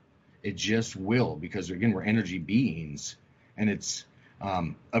follow. It just will, because again, we're energy beings. And it's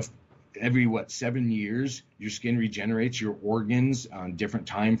every 7 years, your skin regenerates, your organs on different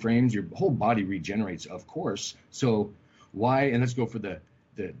time frames, your whole body regenerates, of course. So why, and let's go for the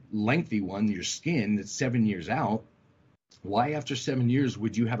lengthy one, your skin that's 7 years out. Why after 7 years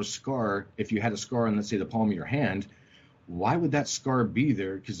would you have a scar? If you had a scar on, let's say, the palm of your hand, why would that scar be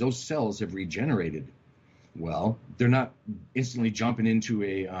there? Because those cells have regenerated. Well, they're not instantly jumping into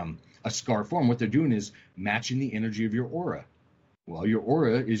a scar form. What they're doing is matching the energy of your aura. Well, your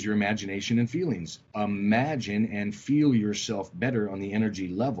aura is your imagination and feelings. Imagine and feel yourself better on the energy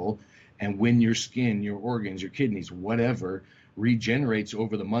level. And when your skin, your organs, your kidneys, whatever, regenerates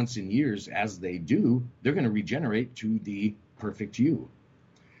over the months and years as they do, they're going to regenerate to the perfect you.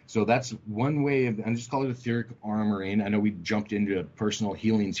 So that's one way of, I just call it etheric armoring. I know we jumped into personal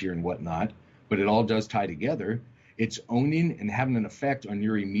healings here and whatnot, but it all does tie together. It's owning and having an effect on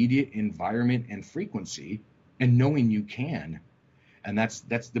your immediate environment and frequency, and knowing you can. And that's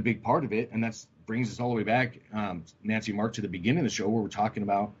the big part of it. And that brings us all the way back, Nancy, Mark, to the beginning of the show, where we're talking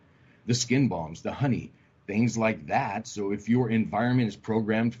about the skin balms, the honey, things like that. So if your environment is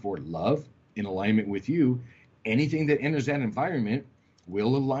programmed for love, in alignment with you, anything that enters that environment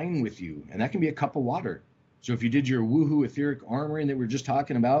will align with you. And that can be a cup of water. So if you did your woohoo etheric armoring that we were just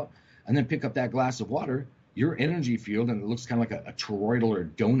talking about, and then pick up that glass of water, your energy field, and it looks kind of like a toroidal or a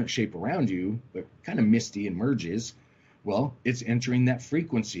donut shape around you, but kind of misty and merges. Well, it's entering that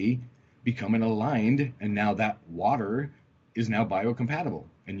frequency, becoming aligned, and now that water is now biocompatible.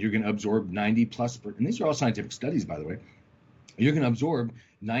 And you're going to absorb 90+, and these are all scientific studies, by the way. You're going to absorb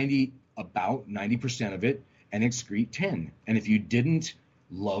about 90% of it and excrete 10. And if you didn't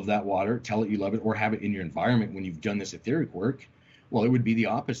love that water, tell it you love it, or have it in your environment when you've done this etheric work, well, it would be the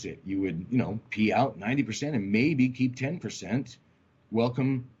opposite. You would, pee out 90% and maybe keep 10%.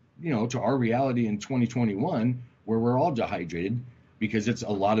 Welcome, to our reality in 2021, where we're all dehydrated because it's a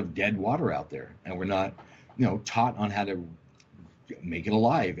lot of dead water out there, and we're not, taught on how to make it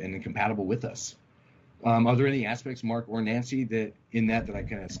alive and compatible with us. Are there any aspects, Mark or Nancy, that I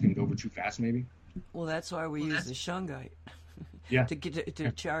kind of skimmed over too fast, maybe? Well, that's why we use the shungite. Yeah.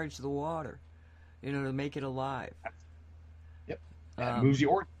 to charge the water, to make it alive. Yep. Moves the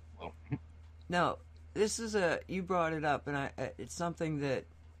organ. Now, this is you brought it up, and it's something that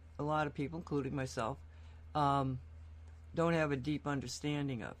a lot of people, including myself, don't have a deep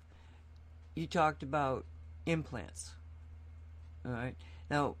understanding of. You talked about implants. All right.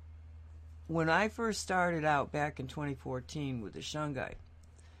 Now, when I first started out back in 2014 with the shungite,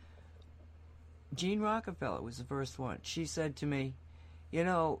 Jean Rockefeller was the first one. She said to me,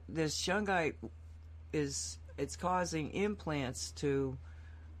 this shungite it's causing implants to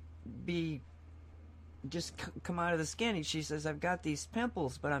be just come out of the skin. And she says, I've got these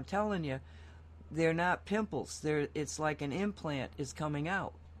pimples, but I'm telling you, they're not pimples. It's like an implant is coming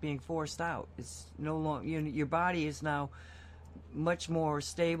out, being forced out. It's no longer, your body is now much more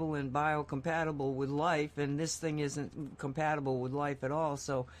stable and biocompatible with life, and this thing isn't compatible with life at all.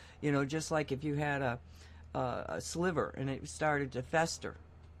 So, just like if you had a sliver and it started to fester,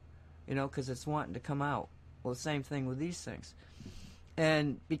 because it's wanting to come out. Well, the same thing with these things.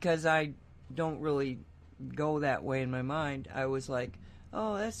 And because I don't really go that way in my mind, I was like,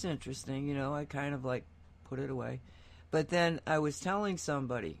 oh, that's interesting. I kind of like put it away. But then I was telling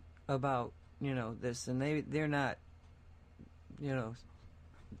somebody about, this, and they're not,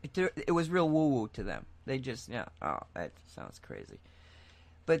 it was real woo-woo to them. They just, oh, that sounds crazy.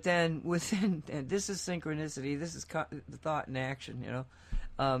 But then and this is synchronicity, this is the thought in action,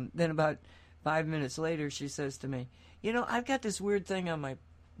 Then about 5 minutes later, she says to me, I've got this weird thing on my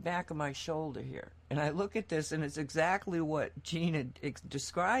back of my shoulder here. And I look at this, and it's exactly what Jean had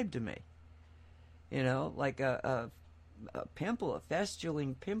described to me. Like a pimple, a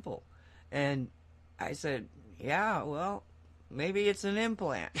festulating pimple. And I said, yeah, well, maybe it's an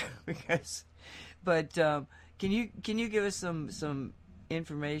implant. But can you give us some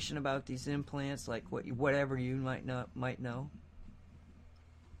information about these implants, like whatever you might know?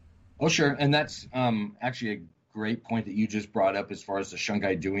 Oh, sure. And that's actually a great point that you just brought up as far as the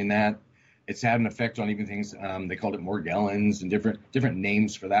shungite doing that. It's had an effect on even things, they called it Morgellons and different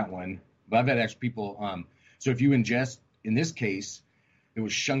names for that one. But I've had actually people, so if you ingest, in this case, it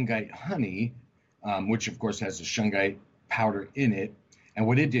was shungite honey, which of course has the shungite powder in it. And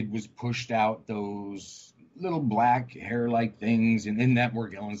what it did was pushed out those little black hair-like things, and in that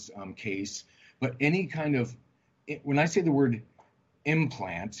Morgellons case. But any kind of, when I say the word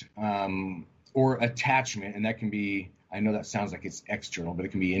implant or attachment, and that can be, I know that sounds like it's external, but it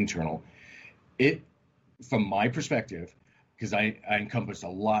can be internal. It, from my perspective, because I encompass a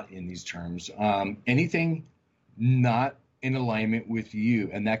lot in these terms, anything not in alignment with you,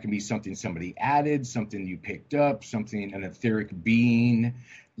 and that can be something somebody added, something you picked up, something, an etheric being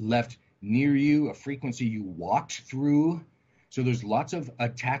left near you, a frequency you walked through. So there's lots of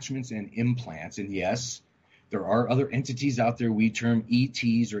attachments and implants, and yes, there are other entities out there we term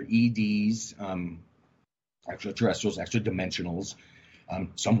ETs or EDs, extraterrestrials, extra dimensionals.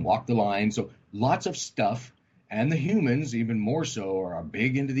 Some walk the line. So lots of stuff, and the humans even more so are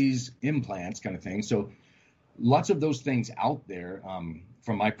big into these implants kind of thing. So lots of those things out there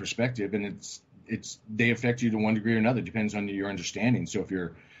from my perspective, and they affect you to one degree or another, depends on your understanding. So if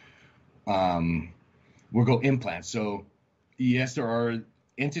you're, we'll go implants. So yes, there are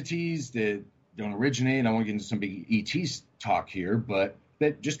entities that don't originate. I won't get into some big ET talk here, but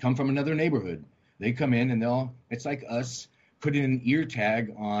that just come from another neighborhood. They come in and it's like us putting an ear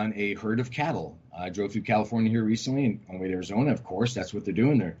tag on a herd of cattle. I drove through California here recently and on the way to Arizona. Of course, that's what they're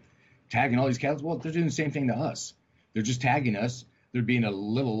doing. They're tagging all these cattle. Well, they're doing the same thing to us. They're just tagging us. They're being a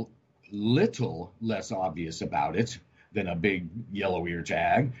little less obvious about it than a big yellow ear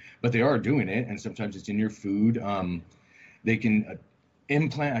tag, but they are doing it. And sometimes it's in your food. They can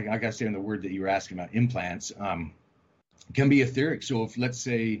implant, I got to say on the word that you were asking about, implants, can be etheric. So if, let's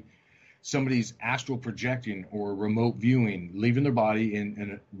say, somebody's astral projecting or remote viewing, leaving their body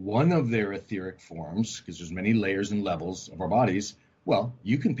in one of their etheric forms, because there's many layers and levels of our bodies, well,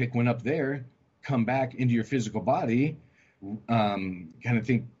 you can pick one up there, come back into your physical body, kind of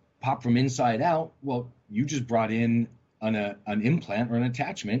think, pop from inside out. Well, you just brought in an implant or an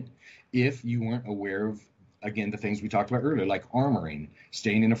attachment if you weren't aware of, again, the things we talked about earlier, like armoring,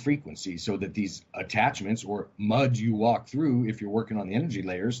 staying in a frequency so that these attachments or mud you walk through, if you're working on the energy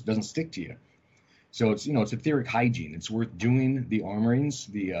layers, doesn't stick to you. So it's, it's etheric hygiene. It's worth doing the armorings,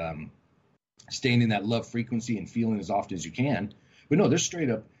 the staying in that love frequency and feeling as often as you can. But no, there's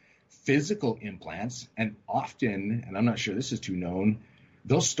straight up physical implants, and often, and I'm not sure this is too known,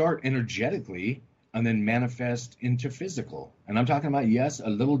 they'll start energetically and then manifest into physical. And I'm talking about, yes, a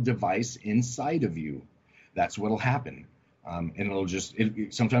little device inside of you. That's what'll happen. And it'll just,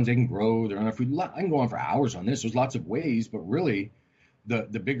 sometimes they can grow. They're on a food. I can go on for hours on this. There's lots of ways, but really the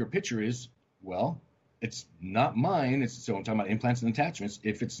bigger picture is, well, it's not mine. So I'm talking about implants and attachments.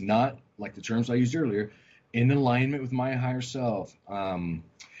 If it's not, like the terms I used earlier, in alignment with my higher self,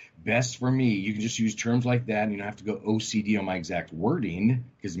 best for me, you can just use terms like that, and you don't have to go OCD on my exact wording,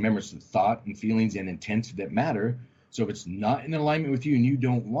 because remember, it's the thought and feelings and intent that matter. So if it's not in alignment with you and you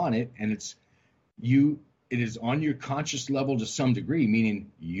don't want it, and it is on your conscious level to some degree,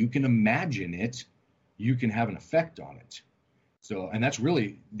 meaning you can imagine it, you can have an effect on it. So, and that's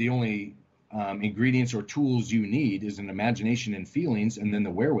really the only ingredients or tools you need is an imagination and feelings, and then the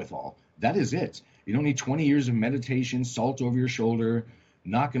wherewithal. That is it. You don't need 20 years of meditation, salt over your shoulder,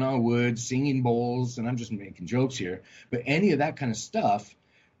 knocking on wood, singing bowls, and I'm just making jokes here, but any of that kind of stuff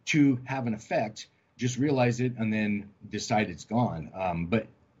to have an effect, just realize it and then decide it's gone. But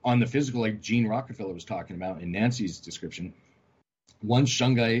on the physical, like Gene Rockefeller was talking about in Nancy's description, one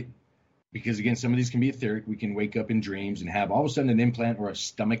shungite, because again, some of these can be etheric. We can wake up in dreams and have all of a sudden an implant or a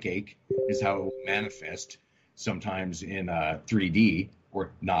stomach ache is how it will manifest sometimes in 3D,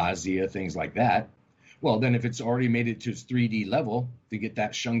 or nausea, things like that. Well, then if it's already made it to its 3D level, to get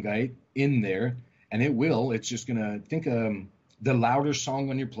that shungite in there, and it's just going to think the louder song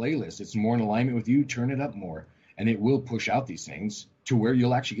on your playlist. It's more in alignment with you, turn it up more, and it will push out these things to where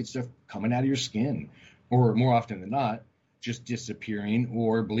you'll actually get stuff coming out of your skin, or more often than not, just disappearing,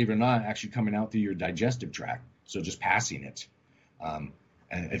 or believe it or not, actually coming out through your digestive tract. So just passing it. And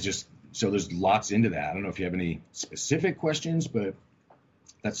it's just, so there's lots into that. I don't know if you have any specific questions, but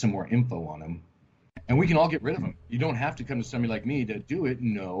that's some more info on them. And we can all get rid of them. You don't have to come to somebody like me to do it.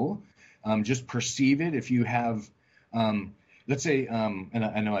 No, just perceive it. If you have, let's say, and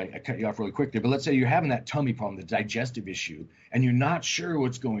I know I cut you off really quick there, but let's say you're having that tummy problem, the digestive issue, and you're not sure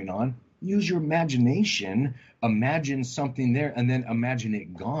what's going on. Use your imagination, imagine something there, and then imagine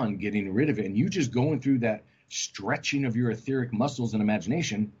it gone, getting rid of it. And you just going through that stretching of your etheric muscles and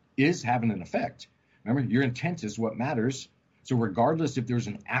imagination is having an effect. Remember, your intent is what matters. So regardless if there's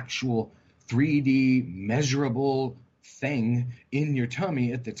an actual 3D measurable thing in your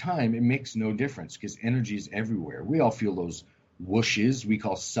tummy at the time, it makes no difference, because energy is everywhere. We all feel those whooshes we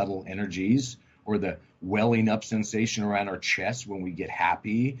call subtle energies, or the welling up sensation around our chest when we get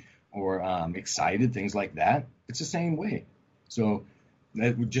happy or excited, things like that. It's the same way. So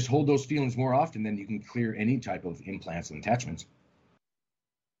just hold those feelings more often, then you can clear any type of implants and attachments.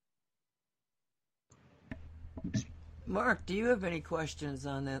 Mark, do you have any questions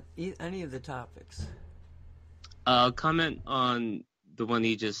on that? Any of the topics? Comment on the one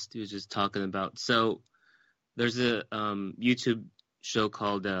he was just talking about. So there's a YouTube show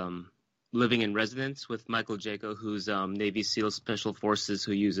called Living in Residence with Michael Jaco, who's Navy SEAL Special Forces,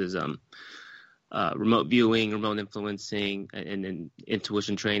 who uses remote viewing, remote influencing, and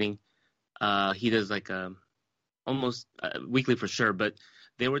intuition training. He does like almost weekly for sure, but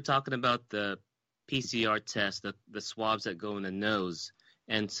they were talking about the PCR test, the swabs that go in the nose.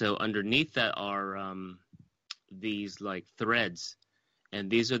 And so underneath that are these like threads. And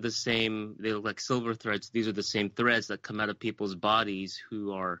these are the same, they look like silver threads. These are the same threads that come out of people's bodies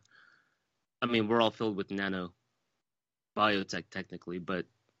who are, I mean, we're all filled with nano biotech technically, but,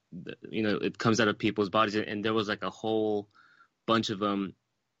 it comes out of people's bodies. And there was like a whole bunch of them,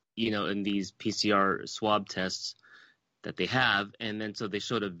 in these PCR swab tests that they have. And then so they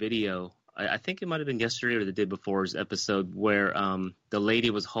showed a video. I think it might have been yesterday or the day before's episode where the lady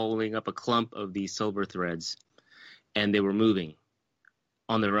was holding up a clump of these silver threads and they were moving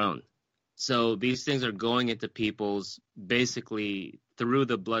on their own. So these things are going into people's basically through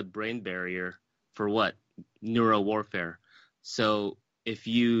the blood-brain barrier for what? Neuro warfare. So if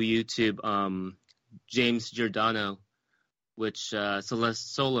you YouTube James Giordano, which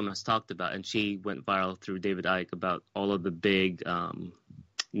Celeste Solum has talked about, and she went viral through David Icke about all of the big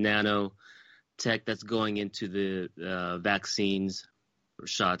nano tech that's going into the vaccines or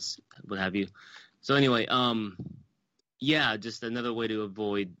shots, what have you. So anyway, just another way to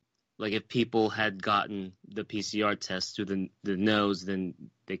avoid, like if people had gotten the PCR test through the nose, then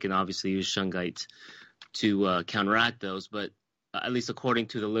they can obviously use Shungite to counteract those. But at least according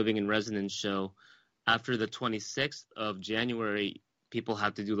to the Living in Resonance show, after the 26th of January, people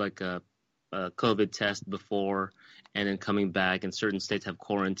have to do like a COVID test before and then coming back, and certain states have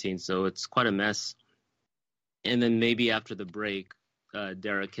quarantine. So it's quite a mess. And then maybe after the break,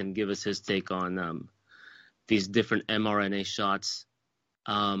 Derek can give us his take on these different mRNA shots.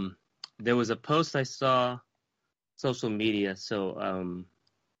 There was a post I saw, social media. So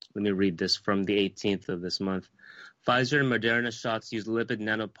let me read this from the 18th of this month. Pfizer and Moderna shots use lipid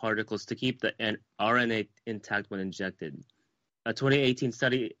nanoparticles to keep the RNA intact when injected. A 2018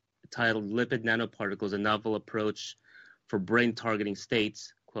 study titled Lipid Nanoparticles, a Novel Approach for Brain Targeting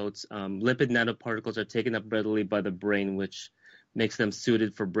states, quotes, lipid nanoparticles are taken up readily by the brain, which makes them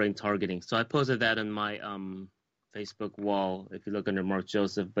suited for brain targeting. So I posted that on my Facebook wall if you look under Mark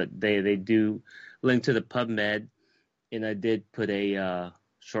Joseph, but they do link to the PubMed, and I did put a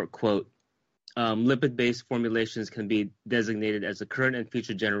short quote. Lipid-based formulations can be designated as the current and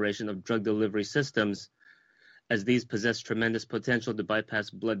future generation of drug delivery systems, as these possess tremendous potential to bypass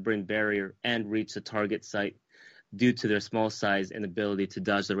blood-brain barrier and reach the target site due to their small size and ability to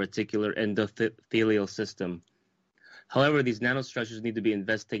dodge the reticular endothelial system. However, these nanostructures need to be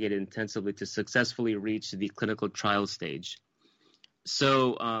investigated intensively to successfully reach the clinical trial stage.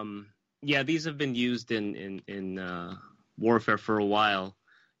 So, these have been used in warfare for a while.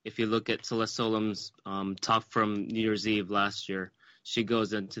 If you look at Celeste Solum's talk from New Year's Eve last year, she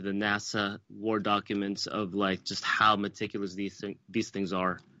goes into the NASA war documents of like just how meticulous these things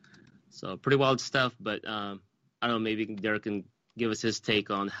are. So pretty wild stuff, but I don't know, maybe Derek can give us his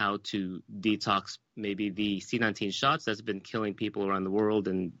take on how to detox maybe the C-19 shots that's been killing people around the world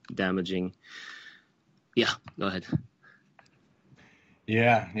and damaging. Yeah, go ahead.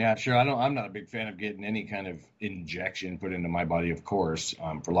 Yeah, sure. I'm not a big fan of getting any kind of injection put into my body, of course,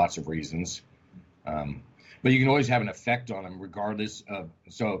 for lots of reasons. But you can always have an effect on them regardless of.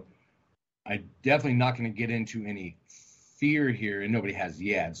 So I'm definitely not going to get into any fear here, and nobody has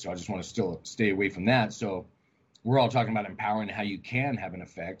yet. So I just want to still stay away from that. So we're all talking about empowering how you can have an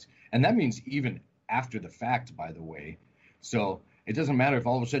effect. And that means even after the fact, by the way. So it doesn't matter if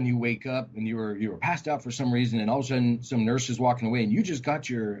all of a sudden you wake up and you were passed out for some reason, and all of a sudden some nurse is walking away and you just got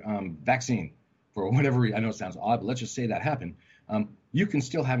your vaccine for whatever reason. I know it sounds odd, but let's just say that happened. You can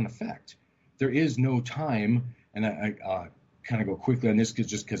still have an effect. There is no time, and I kind of go quickly on this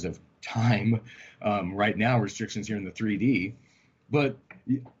because of time right now, restrictions here in the 3D. But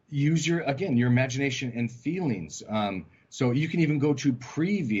use your imagination and feelings. So you can even go to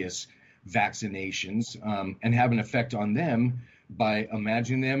previous vaccinations and have an effect on them by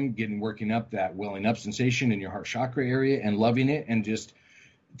imagining them working up that welling up sensation in your heart chakra area and loving it, and just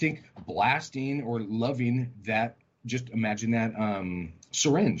think blasting or loving that. Just imagine that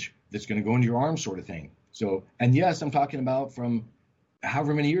syringe that's going to go into your arm, sort of thing. So, and yes, I'm talking about from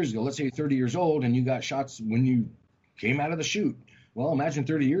however many years ago. Let's say you're 30 years old and you got shots when you came out of the chute. Well, imagine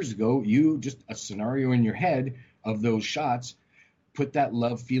 30 years ago, you just a scenario in your head of those shots put that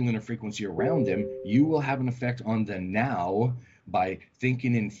love feeling or frequency around them, you will have an effect on the now by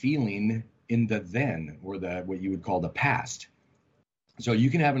thinking and feeling in the then, or the what you would call the past. So you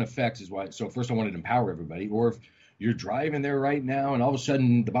can have an effect is why. So first I wanted to empower everybody. Or if you're driving there right now and all of a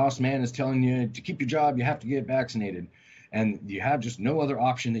sudden the boss man is telling you to keep your job, you have to get vaccinated, and you have just no other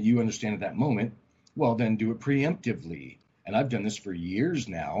option that you understand at that moment, well, then do it preemptively. And I've done this for years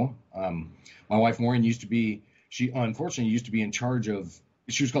now. My wife Maureen she unfortunately used to be in charge of,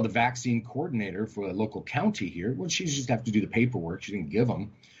 she was called the vaccine coordinator for a local county here. Well, she just have to do the paperwork. She didn't give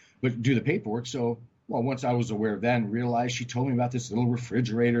them, but do the paperwork. So, well, once I was aware of that and realized, she told me about this little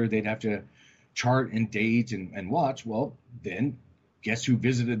refrigerator they'd have to chart and date and watch. Well, then guess who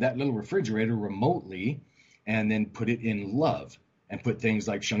visited that little refrigerator remotely and then put it in love and put things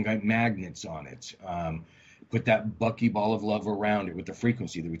like Shungite magnets on it. Put that buckyball of love around it with the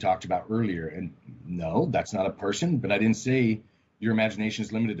frequency that we talked about earlier. And no, that's not a person, but I didn't say your imagination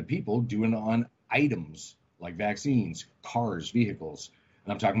is limited to people. Do it on items like vaccines, cars, vehicles.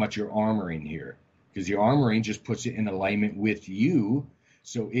 And I'm talking about your armoring here, because your armoring just puts it in alignment with you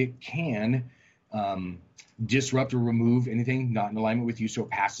so it can disrupt or remove anything not in alignment with you so it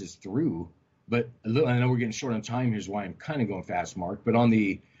passes through. But I know we're getting short on time. Here's why I'm kind of going fast, Mark. But on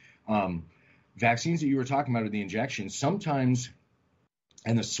the vaccines that you were talking about, or the injections, sometimes,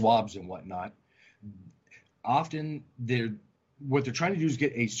 and the swabs and whatnot, often what they're trying to do is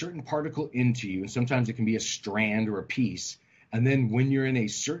get a certain particle into you, and sometimes it can be a strand or a piece. And then when you're in a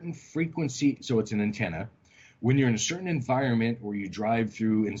certain frequency, so it's an antenna, when you're in a certain environment or you drive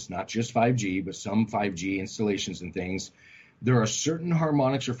through, and it's not just 5G, but some 5G installations and things, there are certain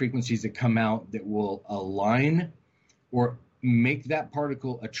harmonics or frequencies that come out that will align or make that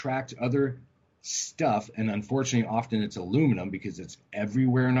particle attract other stuff. And unfortunately, often it's aluminum, because it's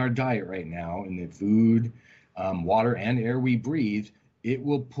everywhere in our diet right now, in the food, water, and air we breathe. It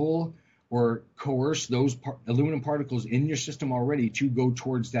will pull or coerce those aluminum particles in your system already to go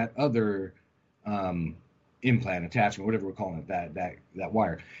towards that other implant, attachment, whatever we're calling it, that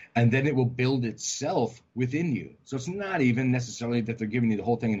wire. And then it will build itself within you. So it's not even necessarily that they're giving you the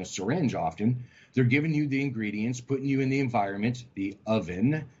whole thing in a syringe often. They're giving you the ingredients, putting you in the environment, the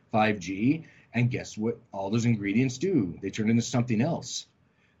oven, 5G, and guess what all those ingredients do? They turn into something else.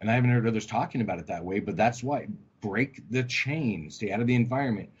 And I haven't heard others talking about it that way, but that's why. Break the chain, stay out of the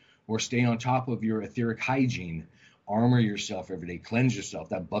environment, or stay on top of your etheric hygiene. Armor yourself every day, cleanse yourself,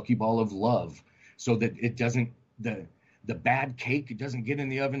 that buckyball of love, so that it doesn't, the bad cake, it doesn't get in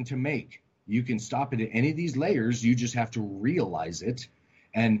the oven to make. You can stop it at any of these layers. You just have to realize it,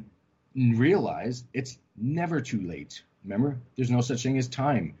 and realize it's never too late. Remember, there's no such thing as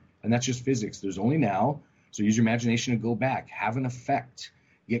time, and that's just physics. There's only now. So use your imagination to go back, have an effect,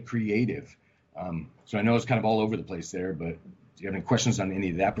 get creative. So I know it's kind of all over the place there, but do you have any questions on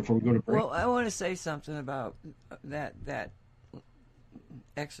any of that before we go to break? Well, I want to say something about that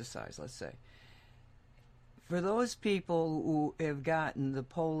exercise, let's say. For those people who have gotten the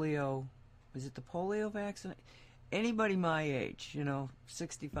polio, is it the polio vaccine? Anybody my age,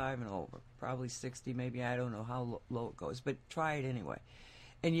 65 and over, probably 60, maybe, I don't know how low it goes, but try it anyway.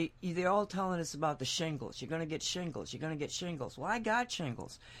 And they're all telling us about the shingles. You're going to get shingles. You're going to get shingles. Well, I got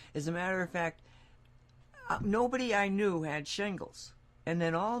shingles. As a matter of fact, nobody I knew had shingles. And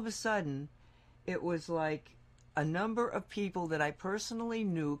then all of a sudden, it was like a number of people that I personally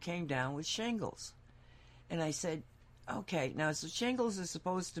knew came down with shingles. And I said, okay, now so shingles is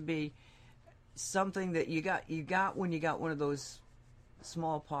supposed to be something that you got when you got one of those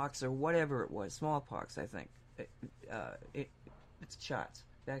smallpox or whatever it was, smallpox, I think. It's shots,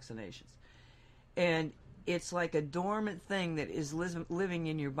 vaccinations. And it's like a dormant thing that is living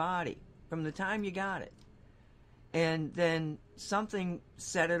in your body from the time you got it. And then something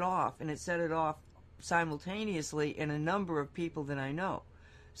set it off, and it set it off simultaneously in a number of people that I know.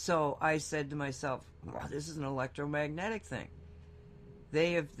 So I said to myself, well, this is an electromagnetic thing.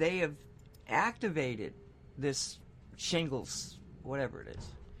 They have activated this shingles, whatever it is.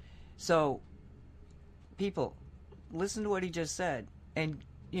 So people, listen to what he just said, and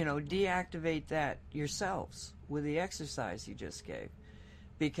deactivate that yourselves with the exercise he just gave,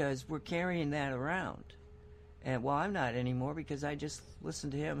 because we're carrying that around. And well, I'm not anymore, because I just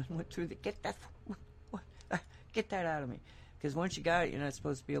listened to him and went through get that out of me. Because once you got it, you're not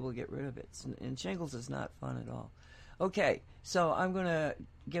supposed to be able to get rid of it. And shingles is not fun at all. Okay, so I'm going to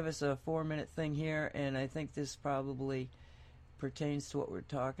give us a 4-minute thing here, and I think this probably pertains to what we're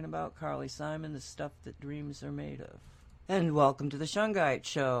talking about. Carly Simon, the stuff that dreams are made of. And welcome to the Shungite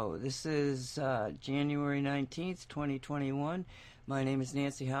Show. This is January 19th, 2021. My name is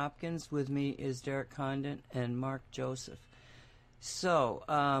Nancy Hopkins. With me is Derek Condon and Mark Joseph. So,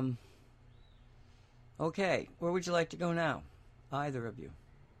 okay, where would you like to go now? Either of you.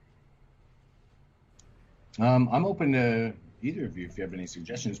 I'm open to either of you if you have any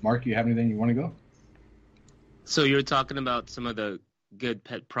suggestions. Mark, you have anything you want to go? So you're talking about some of the good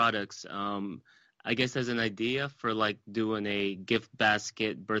pet products. I guess as an idea for like doing a gift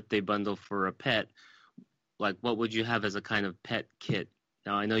basket birthday bundle for a pet, like what would you have as a kind of pet kit?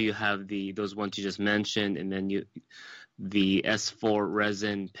 Now I know you have those ones you just mentioned, and then the S4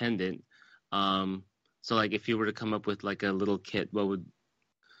 resin pendant. So like if you were to come up with like a little kit, what would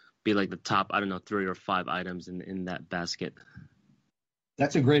be like the top, I don't know, 3 or 5 items in that basket?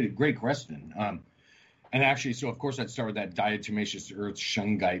 That's a great question. And actually, so of course I'd start with that diatomaceous earth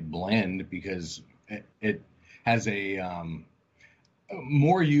shungite blend because it has a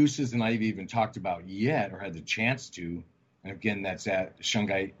more uses than I've even talked about yet or had the chance to. And again, that's that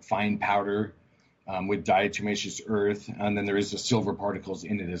shungite fine powder with diatomaceous earth, and then there is the silver particles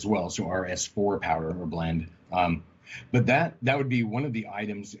in it as well. So our S4 powder or blend. But that would be one of the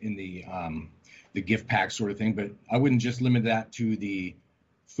items in the gift pack sort of thing. But I wouldn't just limit that to the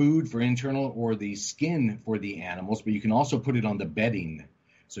food for internal or the skin for the animals, but you can also put it on the bedding.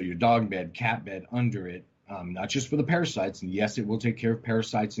 So your dog bed, cat bed, under it, not just for the parasites. And yes, it will take care of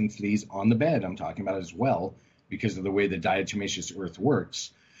parasites and fleas on the bed. I'm talking about as well because of the way the diatomaceous earth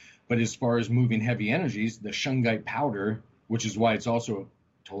works. But as far as moving heavy energies, the shungite powder, which is why it's also a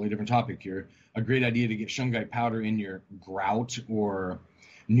totally different topic here, a great idea to get shungite powder in your grout or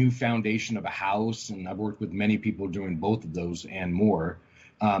new foundation of a house. And I've worked with many people doing both of those and more.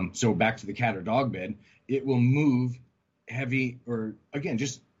 So back to the cat or dog bed, it will move heavy or, again,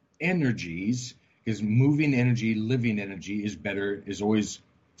 just energies, because moving energy, living energy is always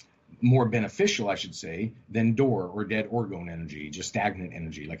more beneficial, I should say, than door or dead orgone energy, just stagnant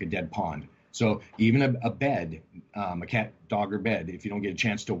energy, like a dead pond. So even a bed, a cat, dog, or bed, if you don't get a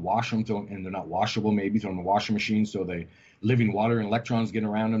chance to wash them, and they're not washable, maybe throw them in the washing machine so the living water and electrons get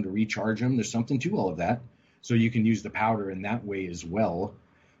around them to recharge them. There's something to all of that. So you can use the powder in that way as well.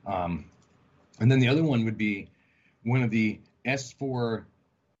 And then the other one would be one of the S4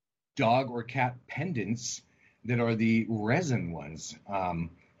 dog or cat pendants that are the resin ones.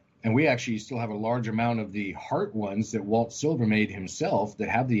 And we actually still have a large amount of the heart ones that Walt Silver made himself that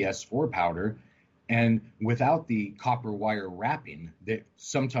have the S4 powder and without the copper wire wrapping that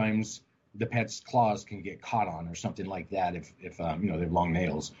sometimes the pet's claws can get caught on or something like that if they have long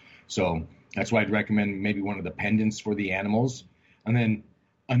nails. So that's why I'd recommend maybe one of the pendants for the animals. And then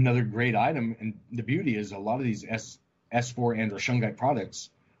another great item, and the beauty is a lot of these S4 and or shungite products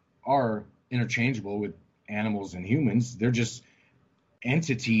are interchangeable with animals and humans. They're just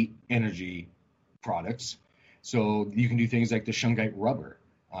entity energy products. So you can do things like the shungite rubber.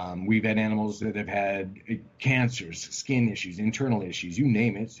 We've had animals that have had cancers, skin issues, internal issues, you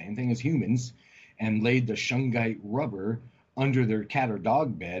name it, same thing as humans, and laid the shungite rubber under their cat or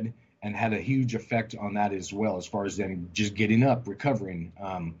dog bed and had a huge effect on that as well, as far as them just getting up, recovering.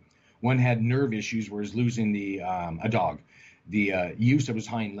 One had nerve issues where he's losing a dog, the use of his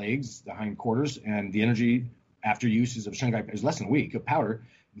hind legs, the hind quarters, and the energy after uses of shungite, it was less than a week of powder,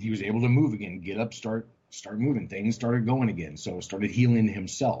 he was able to move again, get up, start moving. Things started going again. So started healing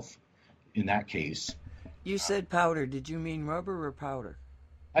himself in that case. You said powder. Did you mean rubber or powder?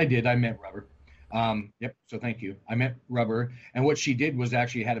 I did. I meant rubber. Yep. So thank you. I meant rubber. And what she did was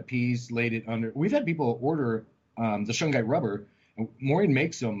actually had a piece, laid it under. We've had people order the shungite rubber. Maureen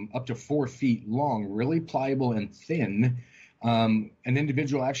makes them up to 4 feet long, really pliable and thin. An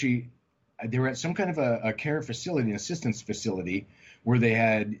individual actually, they were at some kind of a care facility, an assistance facility, where they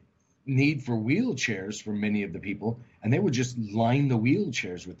had need for wheelchairs for many of the people, and they would just line the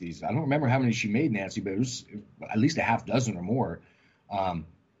wheelchairs with these. I don't remember how many she made, Nancy, but it was at least a half dozen or more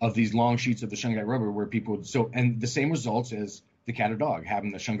of these long sheets of the shungite rubber where people would, and the same results as the cat or dog,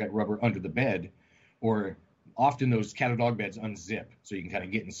 having the shungite rubber under the bed, or often those cat or dog beds unzip, so you can kind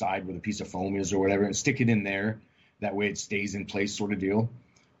of get inside where the piece of foam is or whatever and stick it in there. That way it stays in place, sort of deal.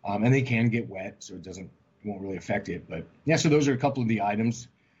 And they can get wet, so it won't really affect it. But yeah, so those are a couple of the items.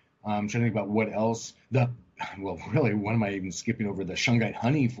 I'm trying to think about what else. Really, what am I even skipping over? The shungite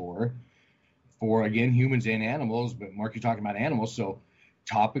honey for again, humans and animals. But Mark, you're talking about animals. So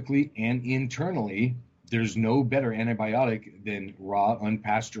topically and internally, there's no better antibiotic than raw,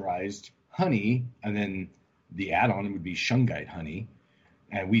 unpasteurized honey. And then the add-on would be shungite honey.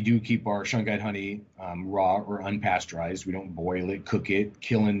 And we do keep our shungite honey raw or unpasteurized. We don't boil it, cook it,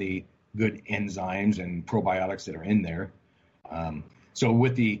 killing the good enzymes and probiotics that are in there. So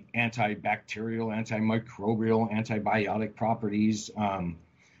with the antibacterial, antimicrobial, antibiotic properties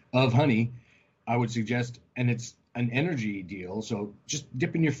of honey, I would suggest, and it's an energy deal. So just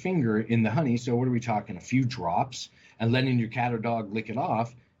dipping your finger in the honey. So what are we talking? A few drops, and letting your cat or dog lick it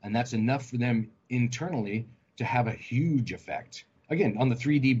off, and that's enough for them internally to have a huge effect. Again, on the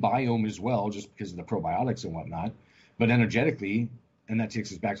 3D biome as well, just because of the probiotics and whatnot, but energetically, and that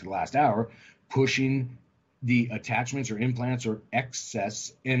takes us back to the last hour, pushing the attachments or implants or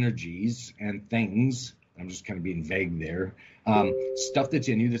excess energies and things. I'm just kind of being vague there. Stuff that's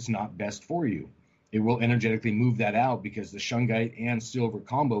in you that's not best for you. It will energetically move that out because the shungite and silver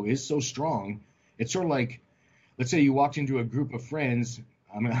combo is so strong. It's sort of like, let's say you walked into a group of friends.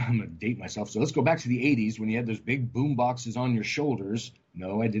 I'm going to date myself. So let's go back to the 80s when you had those big boom boxes on your shoulders.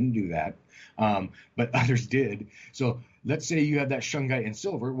 No, I didn't do that. But others did. So let's say you have that shungite and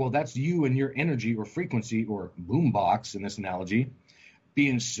silver. Well, that's you and your energy or frequency or boom box in this analogy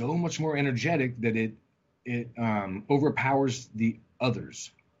being so much more energetic that it overpowers the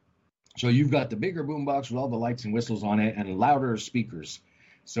others. So you've got the bigger boom box with all the lights and whistles on it and louder speakers.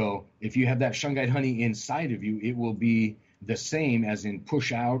 So if you have that shungite honey inside of you, it will be the same as in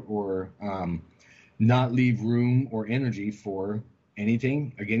push out or not leave room or energy for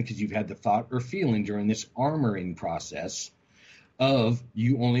anything, again, because you've had the thought or feeling during this armoring process of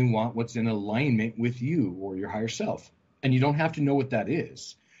you only want what's in alignment with you or your higher self. And you don't have to know what that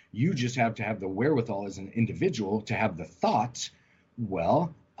is. You just have to have the wherewithal as an individual to have the thought,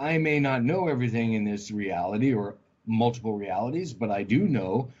 well, I may not know everything in this reality or multiple realities, but I do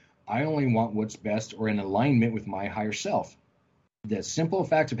know I only want what's best or in alignment with my higher self. The simple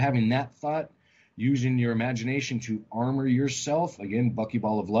fact of having that thought, using your imagination to armor yourself, again,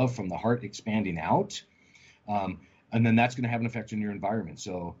 buckyball of love from the heart expanding out, and then that's going to have an effect on your environment.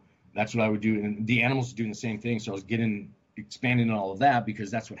 So that's what I would do. And the animals are doing the same thing. So I was expanding on all of that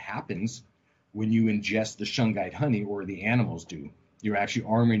because that's what happens when you ingest the shungite honey, or the animals do. You're actually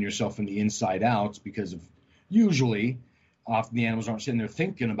armoring yourself from the inside out because of usually often the animals aren't sitting there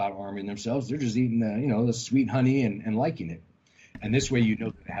thinking about arming themselves. They're just eating the sweet honey and liking it. And this way you know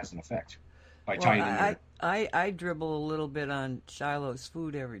that it has an effect by tying in there. I dribble a little bit on Shiloh's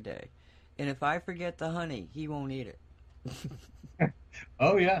food every day. And if I forget the honey, he won't eat it.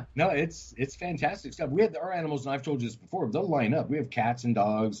 Oh, yeah. No, it's fantastic stuff. We have our animals, and I've told you this before, they'll line up. We have cats and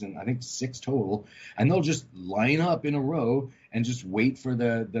dogs, and I think 6 total, and they'll just line up in a row and just wait for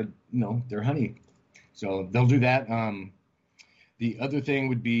their honey. So they'll do that. The other thing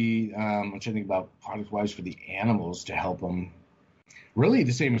would be, I'm trying to think about product-wise for the animals to help them. Really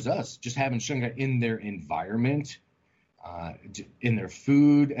the same as us, just having shungite in their environment, in their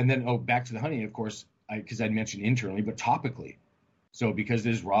food, and then, back to the honey, of course, because I'd mentioned internally, but topically. So because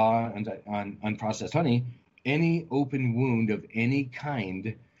there's raw and unprocessed honey, any open wound of any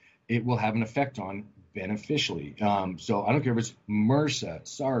kind, it will have an effect on beneficially. So I don't care if it's MRSA,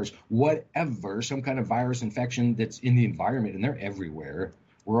 SARS, whatever, some kind of virus infection that's in the environment, and they're everywhere.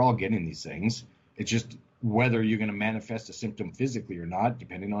 We're all getting these things. It's just whether you're going to manifest a symptom physically or not,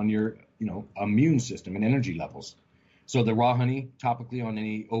 depending on your, immune system and energy levels. So the raw honey, topically on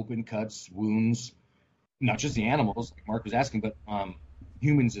any open cuts, wounds, not just the animals, like Mark was asking, but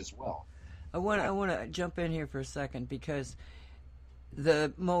humans as well. I want to jump in here for a second because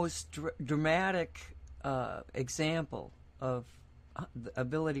the most dramatic example of the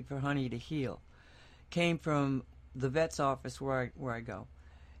ability for honey to heal came from the vet's office where I go,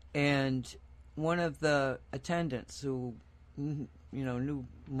 and one of the attendants who knew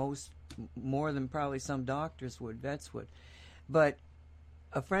more than probably some doctors would, vets would, but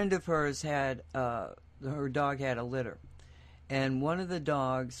a friend of hers had her dog had a litter, and one of the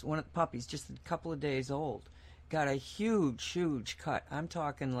puppies, just a couple of days old, got a huge cut. I'm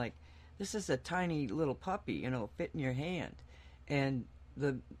talking like, this is a tiny little puppy, fit in your hand, and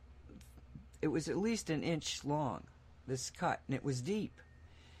it was at least an inch long, this cut, and it was deep.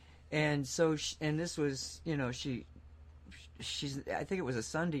 And so, this was, she's, I think it was a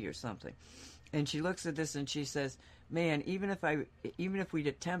Sunday or something, and she looks at this and she says, man, even if we'd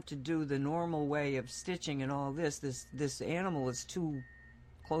attempt to do the normal way of stitching and all this animal is too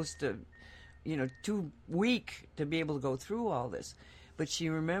close to, too weak to be able to go through all this. But she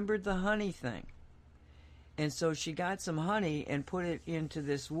remembered the honey thing. And so she got some honey and put it into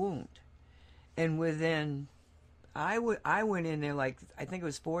this wound. And within, I went in there I think it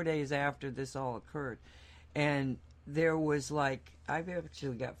was 4 days after this all occurred. And there was I've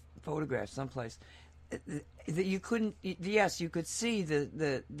actually got photographs someplace, that you couldn't, yes, you could see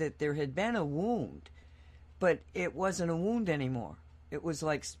that there had been a wound, but it wasn't a wound anymore. It was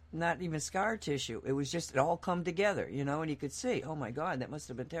not even scar tissue. It was just, it all come together, and you could see, oh my God, that must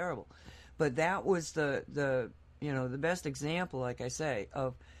have been terrible. But that was the best example, like I say,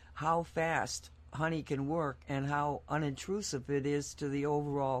 of how fast honey can work and how unintrusive it is to the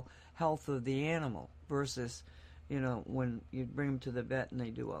overall health of the animal versus, when you bring them to the vet and they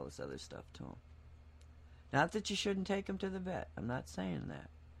do all this other stuff to them. Not that you shouldn't take them to the vet. I'm not saying that.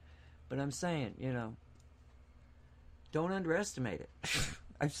 But I'm saying, don't underestimate it.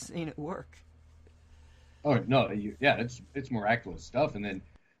 I've seen it work. Oh no, it's miraculous stuff. And then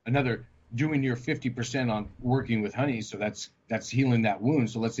another, doing your 50% on working with honey, so that's healing that wound.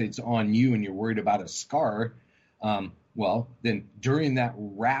 So let's say it's on you and you're worried about a scar. Well, then during that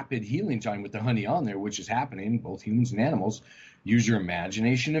rapid healing time with the honey on there, which is happening, both humans and animals, use your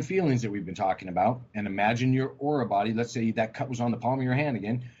imagination of feelings that we've been talking about, and imagine your aura body. Let's say that cut was on the palm of your hand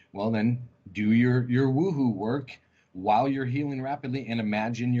again. Well, then do your woohoo work while you're healing rapidly, and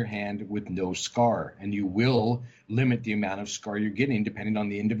imagine your hand with no scar. And you will limit the amount of scar you're getting depending on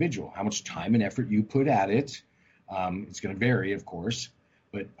the individual, how much time and effort you put at it. It's going to vary, of course,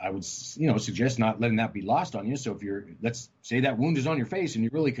 but I would, suggest not letting that be lost on you. So if let's say that wound is on your face and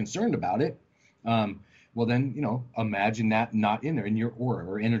you're really concerned about it, well then, imagine that not in there, in your aura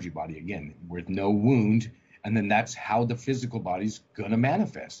or energy body, again, with no wound. And then that's how the physical body's going to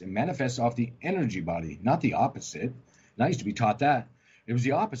manifest. It manifests off the energy body, not the opposite. And I used to be taught that. It was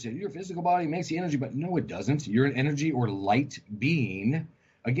the opposite. Your physical body makes the energy, but no, it doesn't. You're an energy or light being,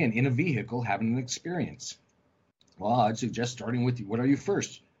 again, in a vehicle, having an experience. Well, I'd suggest starting with, what are you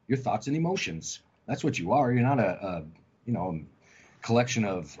first? Your thoughts and emotions. That's what you are. You're not a collection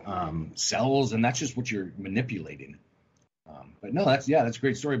of cells, and that's just what you're manipulating. But no, that's a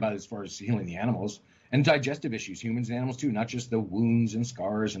great story about it as far as healing the animals. And digestive issues, humans and animals too, not just the wounds and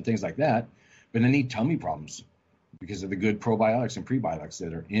scars and things like that, but any tummy problems because of the good probiotics and prebiotics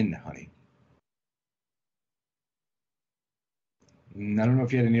that are in honey. And I don't know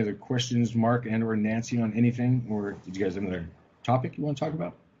if you had any other questions, Mark and or Nancy, on anything, or did you guys have another topic you want to talk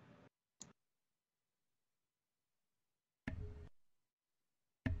about?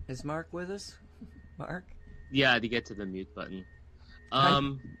 Is Mark with us? Mark? Yeah, to get to the mute button.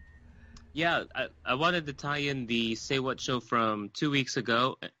 Yeah, I wanted to tie in the Say What show from 2 weeks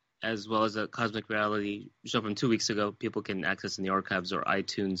ago, as well as a Cosmic Reality show from 2 weeks ago. People can access in the archives or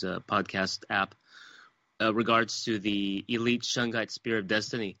iTunes podcast app. Regards to the elite Shungite Spear of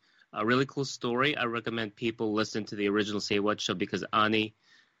Destiny. A really cool story. I recommend people listen to the original Say What show because Ani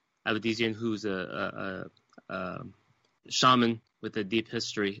Abedisian, who's a shaman with a deep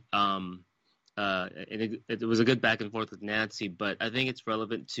history, and it was a good back and forth with Nancy, but I think it's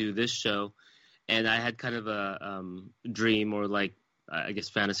relevant to this show. And I had kind of a dream, or like, I guess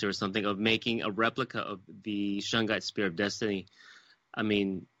fantasy or something, of making a replica of the Shungite Spear of Destiny. I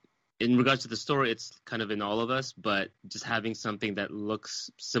mean, in regards to the story, it's kind of in all of us, but just having something that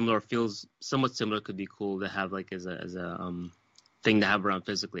looks similar, feels somewhat similar, could be cool to have, like, as a thing to have around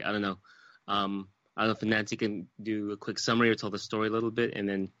physically. I don't know. I don't know if Nancy can do a quick summary or tell the story a little bit, and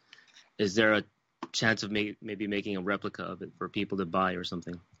then is there a chance of maybe making a replica of it for people to buy or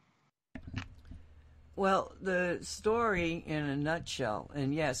something? Well, the story in a nutshell,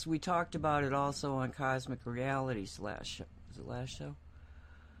 and yes, we talked about it also on Cosmic Reality's last show. Was it last show?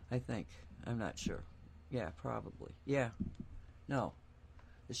 I think. I'm not sure. Yeah, probably. Yeah. No.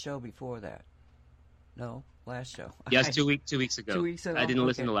 The show before that. No, last show. Yes, 2 weeks ago. 2 weeks ago. I didn't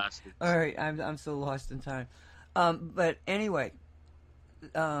listen to last week. All right, I'm so lost in time. But anyway,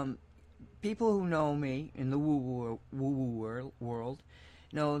 people who know me in the woo-woo world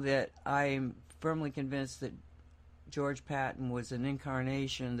know that I'm firmly convinced that George Patton was an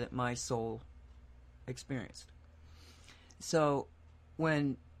incarnation that my soul experienced. So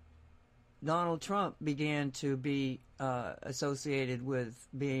when Donald Trump began to be associated with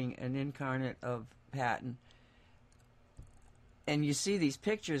being an incarnate of Patton, and you see these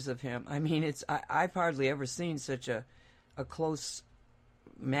pictures of him, I mean, I've hardly ever seen such a close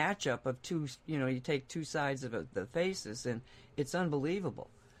matchup of two, you take two sides of the faces, and it's unbelievable.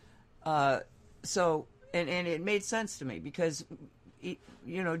 So it made sense to me because,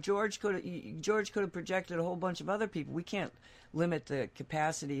 George could have projected a whole bunch of other people. We can't limit the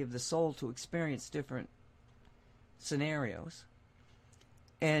capacity of the soul to experience different scenarios.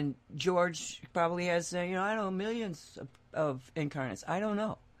 And George probably has, I don't know, millions of incarnates. I don't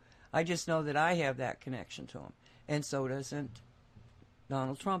know. I just know that I have that connection to him, and so doesn't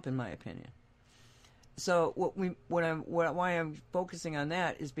Donald Trump, in my opinion. So why I'm focusing on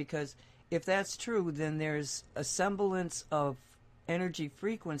that is because if that's true, then there's a semblance of energy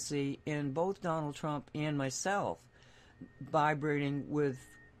frequency in both Donald Trump and myself vibrating with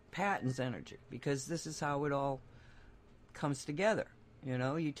Patton's energy, because this is how it all comes together. You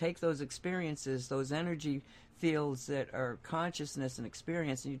know, you take those experiences, those energy fields that are consciousness and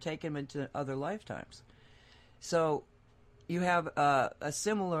experience, and you take them into other lifetimes. So you have a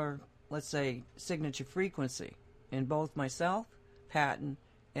similar, let's say, signature frequency in both myself, Patton,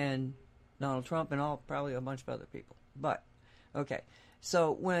 and Donald Trump, and probably a bunch of other people. But, okay,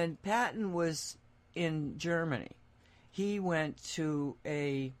 so when Patton was in Germany, he went to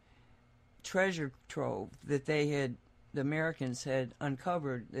a treasure trove that the Americans had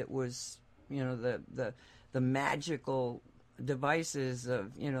uncovered that was, you know, the magical devices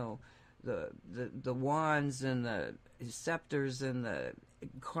of, you know, the wands and the scepters and the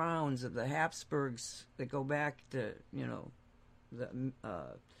crowns of the Habsburgs that go back to, you know, the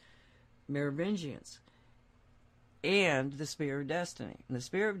Merovingians, and the Spear of Destiny. And the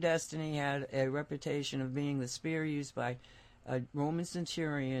Spear of Destiny had a reputation of being the spear used by a Roman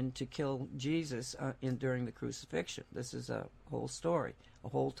centurion to kill Jesus during the crucifixion. This is a whole story, a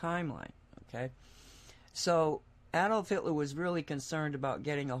whole timeline, okay? So Adolf Hitler was really concerned about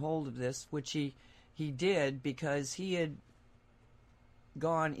getting a hold of this, which he did, because he had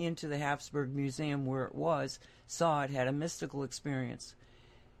gone into the Habsburg Museum where it was, saw it, had a mystical experience.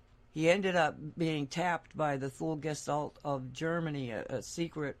 He ended up being tapped by the Thule-Gestalt of Germany, a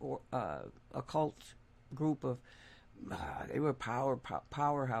secret occult group of, they were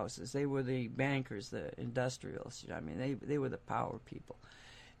powerhouses. They were the bankers, the industrialists. You know, I mean, they were the power people.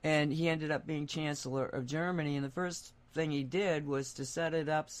 And he ended up being Chancellor of Germany, and the first thing he did was to set it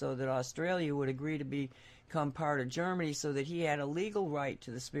up so that Australia would agree to become part of Germany, so that he had a legal right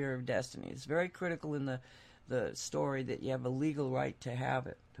to the Spear of Destiny. It's very critical in the story that you have a legal right to have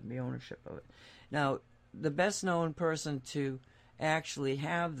it, to be ownership of it. Now, the best known person to actually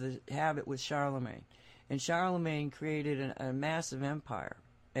have it was Charlemagne. And Charlemagne created a massive empire,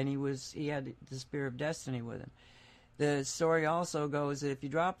 and he had the Spear of Destiny with him. The story also goes that if you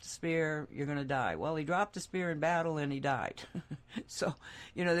drop the spear, you're going to die. Well, he dropped the spear in battle and he died. So,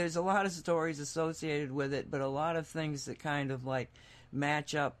 you know, there's a lot of stories associated with it, but a lot of things that kind of like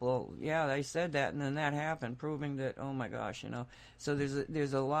match up. Well, yeah, they said that, and then that happened, proving that, oh my gosh, you know. So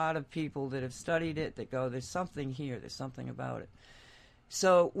there's a lot of people that have studied it that go, there's something here, there's something about it.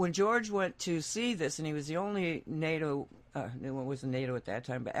 So when George went to see this, and he was the only NATO, it wasn't NATO at that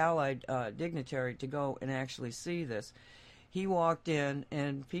time, but Allied dignitary to go and actually see this, he walked in,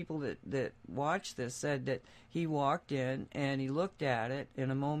 and people that watched this said that he walked in and he looked at it,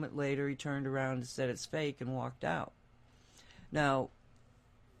 and a moment later he turned around and said it's fake and walked out. Now,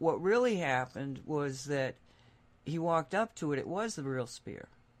 what really happened was that he walked up to it, it was the real spear.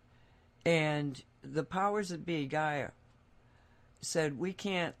 And the powers that be, Gaia, said, we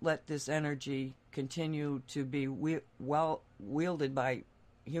can't let this energy continue to be wielded by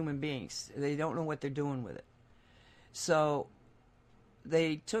human beings. They don't know what they're doing with it. So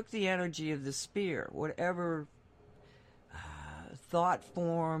they took the energy of the spear, whatever thought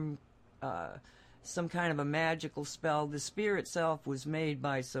form, some kind of a magical spell. The spear itself was made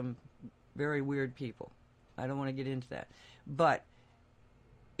by some very weird people. I don't want to get into that. But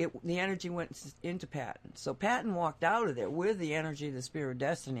the energy went into Patton. So Patton walked out of there with the energy of the Spear of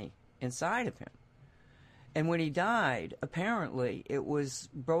Destiny inside of him. And when he died, apparently it was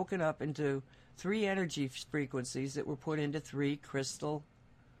broken up into 3 energy frequencies that were put into 3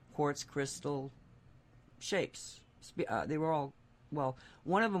 quartz crystal shapes. They were all, well,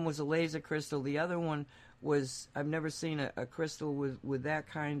 one of them was a laser crystal. The other one was, I've never seen a crystal with that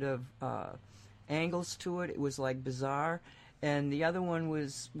kind of angles to it. It was like bizarre. And the other one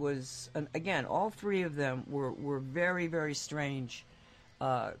was again, all 3 of them were very, very strange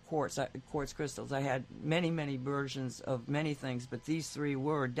quartz crystals. I had many, many versions of many things, but these 3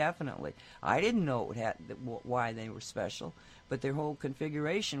 were definitely. I didn't know why they were special, but their whole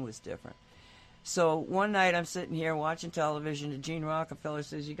configuration was different. So one night I'm sitting here watching television, and Gene Rockefeller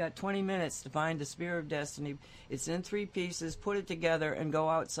says, you got 20 minutes to find the Spear of Destiny. It's in 3 pieces. Put it together and go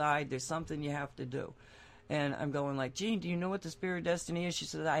outside. There's something you have to do. And I'm going like, Gene, do you know what the Spear of Destiny is? She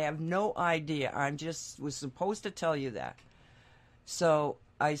said, I have no idea. Was supposed to tell you that. So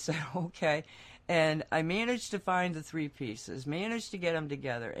I said, okay. And I managed to find the 3 pieces, managed to get them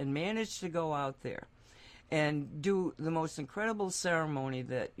together, and managed to go out there and do the most incredible ceremony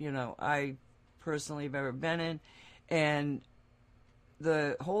that, you know, I personally have ever been in. And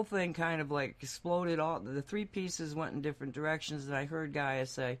the whole thing kind of like exploded. All the 3 pieces went in different directions, and I heard Gaia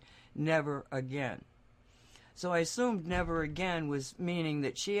say, never again. So I assumed never again was meaning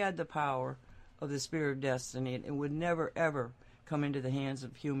that she had the power of the Spear of Destiny, and it would never, ever come into the hands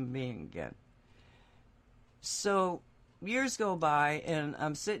of a human being again. So years go by, and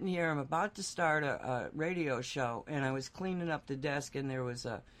I'm sitting here. I'm about to start a radio show, and I was cleaning up the desk, and there was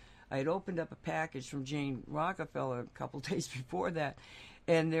I had opened up a package from Gene Rockefeller a couple days before that,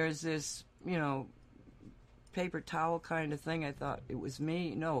 and there's this, paper towel kind of thing. I thought it was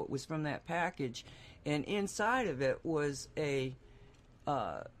me. No, it was from that package, and inside of it was a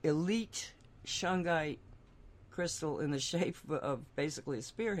elite shungite crystal in the shape of basically a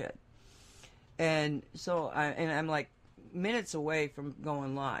spearhead. And so I'm like minutes away from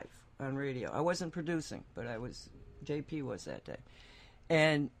going live on radio. I wasn't producing, but JP was that day.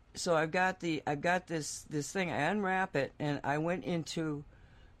 And so I've got this thing. I unwrap it, and I went into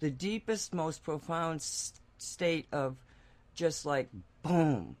the deepest, most profound state of just like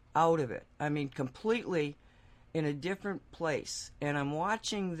boom, out of it. I mean, completely in a different place. And I'm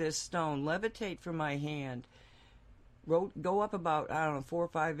watching this stone levitate from my hand, go up about, 4 or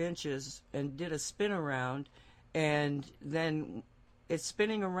 5 inches, and did a spin around, and then it's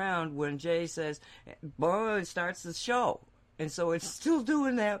spinning around when Jay says, boom, it starts the show. And so it's still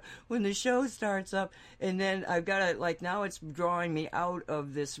doing that when the show starts up, and then I've got to, now it's drawing me out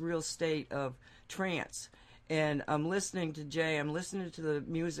of this real state of trance. And I'm listening to Jay, I'm listening to the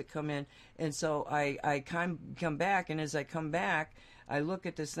music come in, and so I come back, and as I come back, I look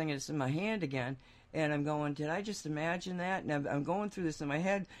at this thing, and it's in my hand again, and I'm going, did I just imagine that? And I'm going through this in my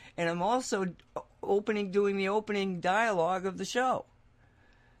head, and I'm also doing the opening dialogue of the show.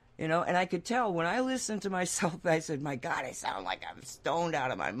 And I could tell when I listened to myself, I said, my God, I sound like I'm stoned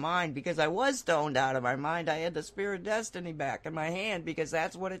out of my mind, because I was stoned out of my mind. I had the Spear of Destiny back in my hand because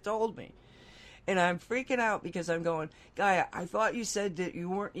that's what it told me. And I'm freaking out because I'm going, Gaia, I thought you said that you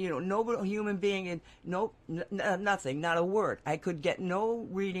weren't, no human being, and nothing, not a word. I could get no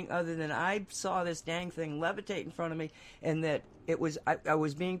reading other than I saw this dang thing levitate in front of me, and that it was, I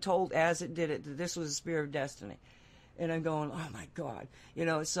was being told as it did it that this was a Spear of Destiny. And I'm going, oh my God.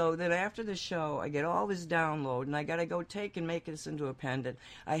 So then after the show, I get all this download, and I got to go take and make this into a pendant.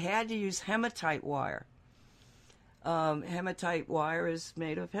 I had to use hematite wire. Hematite wire is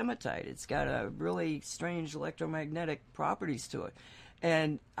made of hematite. It's got a really strange electromagnetic properties to it.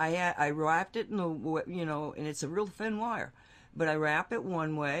 And I wrapped it in and it's a real thin wire. But I wrap it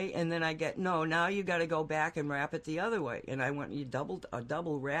one way, and then I get, now you got to go back and wrap it the other way. And I went, a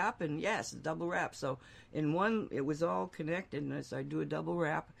double wrap, and yes, a double wrap. So in one, it was all connected, and as I do a double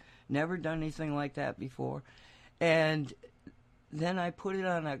wrap, never done anything like that before. And then I put it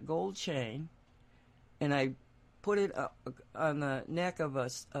on a gold chain, and I put it on the neck of a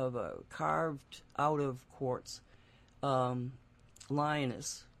carved out of quartz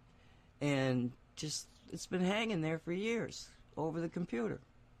lioness, and just it's been hanging there for years over the computer.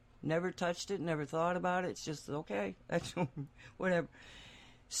 Never touched it, never thought about it. It's just okay, that's whatever.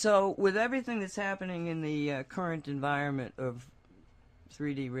 So with everything that's happening in the current environment of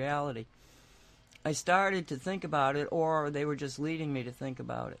 3D reality, I started to think about it, or they were just leading me to think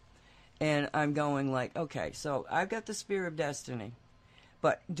about it. And I'm going okay, so I've got the Spear of Destiny,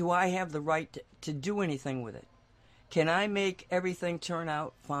 but do I have the right to do anything with it? Can I make everything turn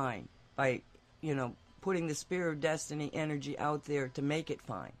out fine by, putting the Spear of Destiny energy out there to make it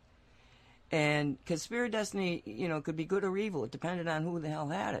fine? And because Spear of Destiny, could be good or evil. It depended on who the hell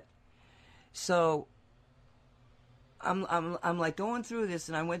had it. So I'm going through this,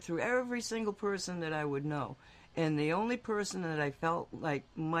 and I went through every single person that I would know. And the only person that I felt like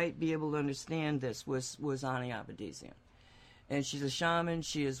might be able to understand this was Ani Abadizian. And she's a shaman.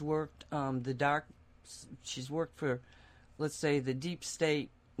 She has worked she's worked for, let's say, the deep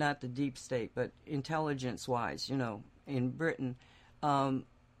state, not the deep state, but intelligence-wise, in Britain,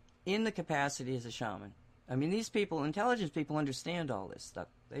 in the capacity as a shaman. I mean, these people, intelligence people, understand all this stuff.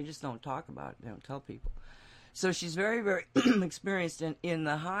 They just don't talk about it. They don't tell people. So she's very, very experienced in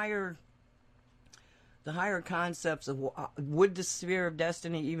the higher concepts of would the Sphere of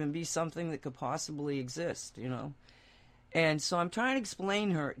Destiny even be something that could possibly exist, And so I'm trying to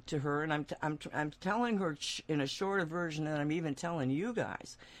explain to her, and I'm telling her in a shorter version than I'm even telling you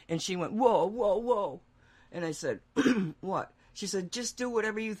guys. And she went, whoa, whoa, whoa. And I said, what? She said, just do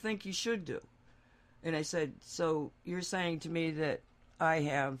whatever you think you should do. And I said, so you're saying to me that I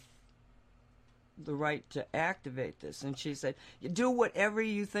have the right to activate this? And she said, do whatever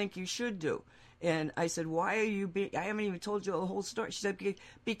you think you should do. And I said, why are you I haven't even told you the whole story. She said,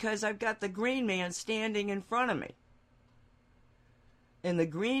 because I've got the Green Man standing in front of me. And the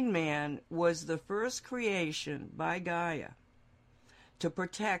Green Man was the first creation by Gaia to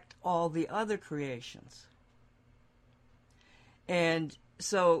protect all the other creations. And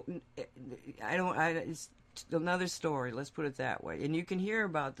so, it's another story, let's put it that way. And you can hear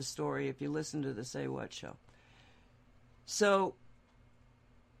about the story if you listen to the Say What show. So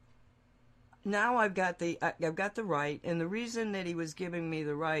now I've got the right, and the reason that he was giving me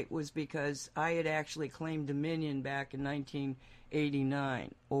the right was because I had actually claimed dominion back in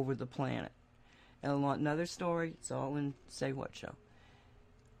 1989 over the planet. And another story, it's all in Say What Show.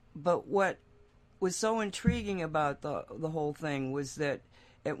 But what was so intriguing about the whole thing was that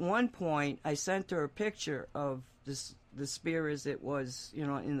at one point I sent her a picture of the spear as it was,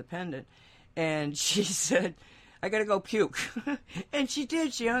 in the pendant, and she said, "I gotta go puke." And she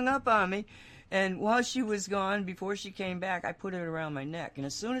did. She hung up on me. And while she was gone, before she came back, I put it around my neck. And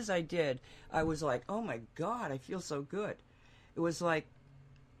as soon as I did, I was like, oh my God, I feel so good. It was like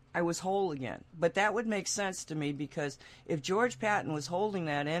I was whole again. But that would make sense to me, because if George Patton was holding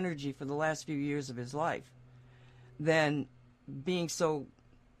that energy for the last few years of his life, then being so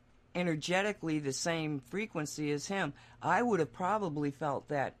energetically the same frequency as him, I would have probably felt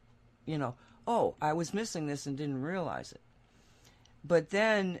that, oh, I was missing this and didn't realize it. But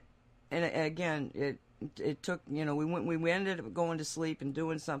then, and again, it took, we ended up going to sleep and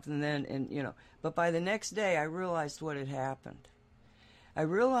doing something then, and, but by the next day I realized what had happened. I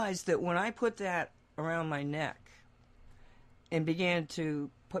realized that when I put that around my neck and began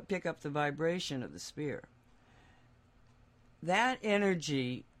to pick up the vibration of the spear, that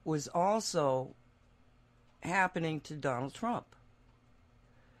energy was also happening to Donald Trump,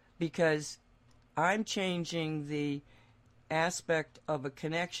 because I'm changing the aspect of a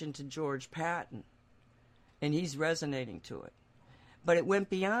connection to George Patton, and he's resonating to it. But it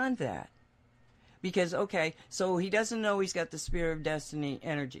went beyond that, because, okay, so he doesn't know he's got the Spear of Destiny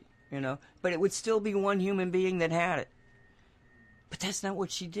energy, but it would still be one human being that had it. But that's not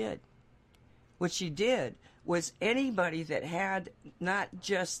what she did. What she did was anybody that had not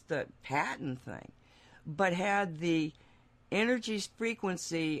just the Patton thing, but had the energy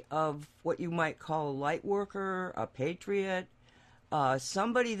frequency of what you might call a light worker, a patriot,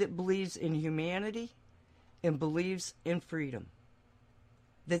 somebody that believes in humanity and believes in freedom,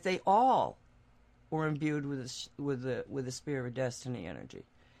 that they all were imbued with the Spear of Destiny energy.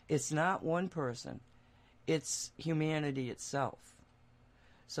 It's not one person, it's humanity itself.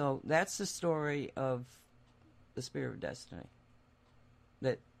 So that's the story of the Spear of Destiny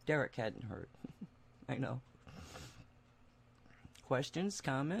that Derek hadn't heard. I know. Questions,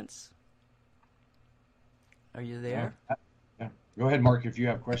 comments? Are you there? Yeah. Go ahead, Mark, if you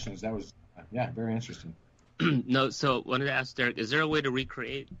have questions. That was, very interesting. No, so wanted to ask Derek, is there a way to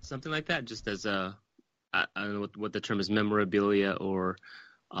recreate something like that, just as I don't know what the term is, memorabilia, or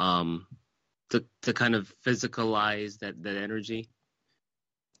to kind of physicalize that energy?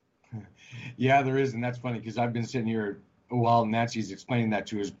 Yeah, there is, and that's funny, because I've been sitting here while Nancy's explaining that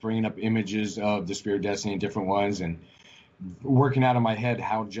to us, bringing up images of the Spear of Destiny and different ones, and working out in my head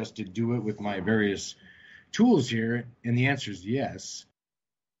how just to do it with my various tools here, and the answer is yes.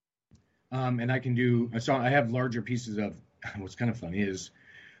 And I can do, so I have larger pieces of, what's kind of funny is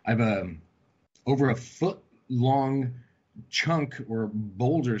I have over a foot long chunk or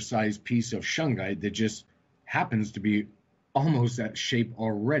boulder sized piece of shungite that just happens to be almost that shape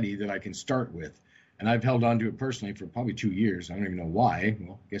already that I can start with. And I've held on to it personally for probably 2 years. I don't even know why.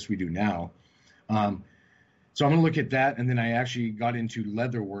 Well, I guess we do now. So I'm going to look at that, and then I actually got into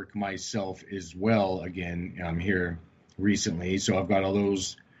leather work myself as well again here recently. So I've got all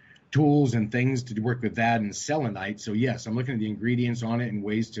those tools and things to work with that and selenite. So yes, I'm looking at the ingredients on it and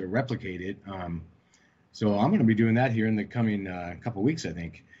ways to replicate it. So I'm going to be doing that here in the coming couple weeks, I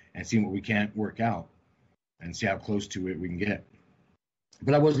think, and seeing what we can't work out and see how close to it we can get.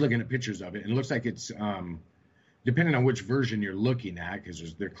 But I was looking at pictures of it, and it looks like it's, depending on which version you're looking at,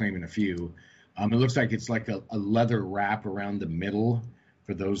 because they're claiming a few, it looks like it's like a leather wrap around the middle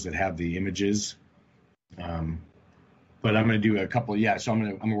for those that have the images. But I'm going to do a couple. Yeah, so I'm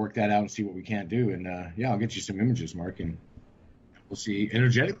going to work that out and see what we can't do. And I'll get you some images, Mark, and we'll see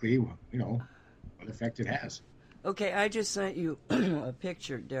energetically, what effect it has. Okay, I just sent you a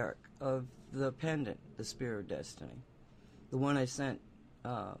picture, Derek, of the pendant, the Spear of Destiny, the one I sent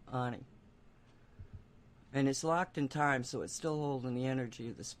Ani. And it's locked in time, so it's still holding the energy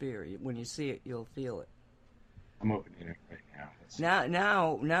of the spear. When you see it, you'll feel it. I'm opening it right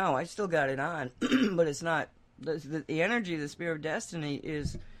now. Now, I still got it on, but it's not. The energy of the Spear of Destiny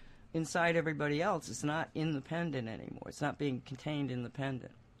is inside everybody else. It's not in the pendant anymore. It's not being contained in the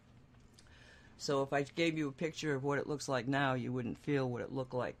pendant. So if I gave you a picture of what it looks like now, you wouldn't feel what it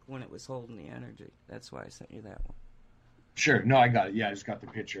looked like when it was holding the energy. That's why I sent you that one. Sure. No, I got it. Yeah, I just got the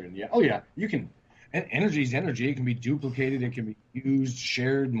picture. And you can. And energy is energy. It can be duplicated. It can be used,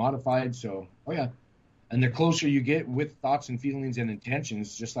 shared, modified. So, And the closer you get with thoughts and feelings and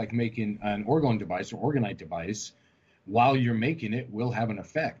intentions, just like making an orgone device or orgonite device, while you're making it will have an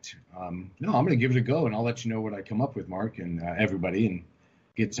effect. No, I'm going to give it a go, and I'll let you know what I come up with, Mark, and everybody, and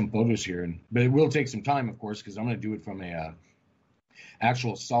get some photos here. But it will take some time, of course, because I'm going to do it from a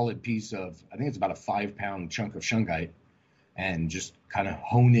actual solid piece of, I think it's about a 5-pound chunk of shungite, and just kind of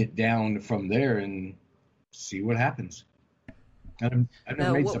hone it down from there and see what happens. I've never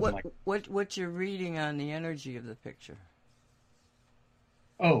Now, made something like what you're reading on the energy of the picture?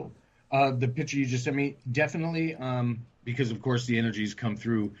 Oh, the picture you just sent me, definitely, because of course the energies come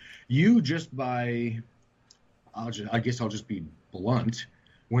through. You just by, I guess I'll just be blunt.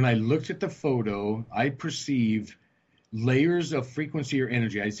 When I looked at the photo, I perceive layers of frequency or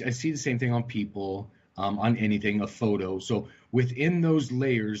energy. I see the same thing on people, on anything, a photo. So within those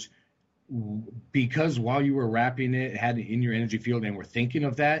layers, because while you were wrapping it, had it in your energy field, and were thinking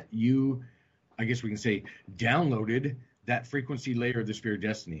of that, you, I guess we can say, downloaded that frequency layer of the spirit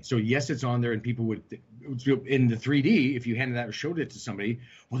destiny. So yes, it's on there, and people would, in the 3D, if you handed that or showed it to somebody,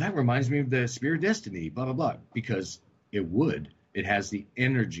 well, that reminds me of the spirit destiny, blah, blah, blah, because it would. It has the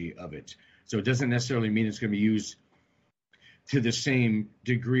energy of it. So it doesn't necessarily mean it's going to be used to the same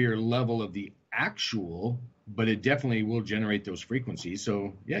degree or level of the actual, but it definitely will generate those frequencies.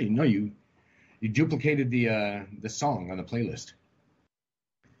 So yeah, you duplicated the song on the playlist.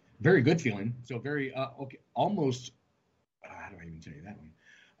 Very good feeling. So very okay, almost. How do I even tell you that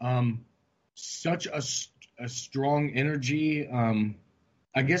one? Such a strong energy.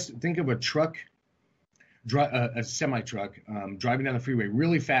 I guess think of a truck, a semi truck driving down the freeway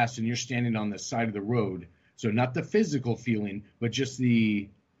really fast, and you're standing on the side of the road. So not the physical feeling, but just the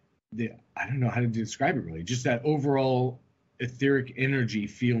I don't know how to describe it really. Just that overall etheric energy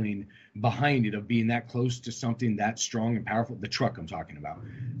feeling behind it of being that close to something that strong and powerful. The truck I'm talking about.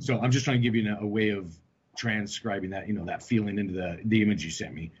 So I'm just trying to give you a way of transcribing that, that feeling into the image you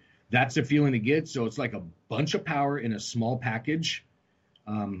sent me. That's the feeling it gets. So it's like a bunch of power in a small package.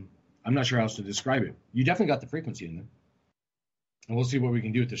 I'm not sure how else to describe it. You definitely got the frequency in there. And we'll see what we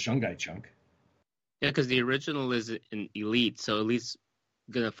can do with the shungite chunk. Yeah, because the original is an elite, so Elite's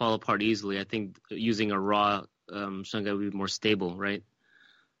going to fall apart easily. I think using a raw shungite would be more stable, right?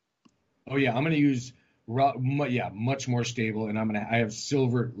 Oh, yeah. I'm going to use raw, much more stable. And I have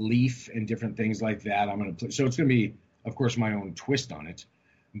silver leaf and different things like that. So it's going to be, of course, my own twist on it.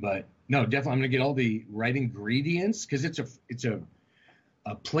 But no, definitely I'm going to get all the right ingredients, because it's a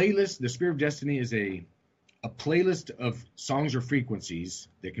playlist. The Spirit of Destiny is a playlist of songs or frequencies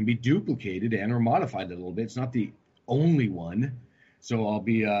that can be duplicated and or modified a little bit. It's not the only one. So I'll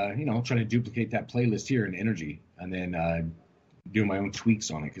be, trying to duplicate that playlist here in energy, and then do my own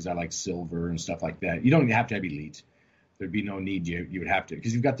tweaks on it, because I like silver and stuff like that. You don't have to have elite. There'd be no need. You would have to,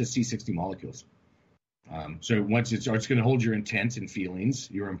 because you've got the C60 molecules. So once it's going to hold your intent and feelings,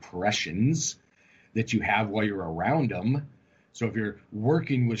 your impressions that you have while you're around them. So if you're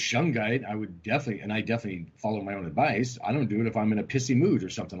working with shungite, I definitely follow my own advice. I don't do it if I'm in a pissy mood or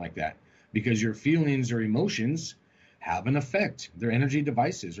something like that, because your feelings or emotions have an effect. They're energy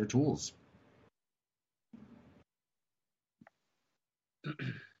devices or tools.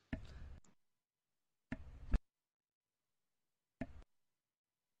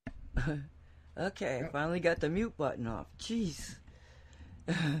 Okay, I finally got the mute button off. Jeez.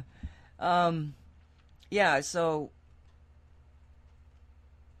 Yeah, so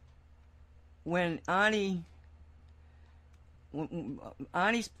when Ani's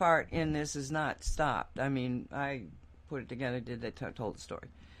part in this is not stopped. I mean, I put it together, told the story.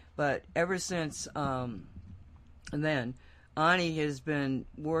 But ever since then, Ani has been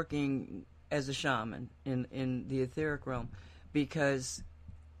working as a shaman in the etheric realm, because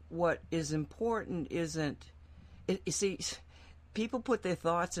what is important isn't... You see, people put their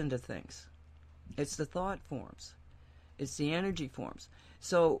thoughts into things. It's the thought forms. It's the energy forms.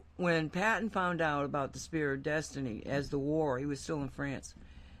 So when Patton found out about the Spirit of Destiny, as the war, he was still in France,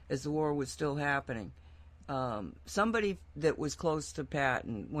 as the war was still happening, somebody that was close to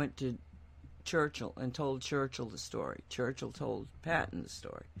Patton went to Churchill and told Churchill the story. Churchill told Patton the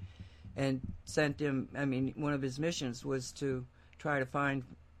story and sent him, one of his missions was to try to find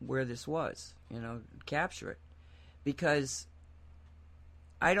where this was, capture it. Because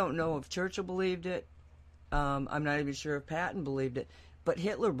I don't know if Churchill believed it. I'm not even sure if Patton believed it. But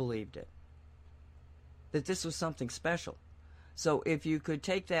Hitler believed it, that this was something special. So if you could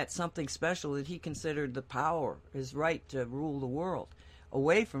take that something special that he considered the power, his right to rule the world,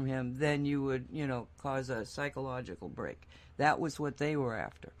 away from him, then you would, cause a psychological break. That was what they were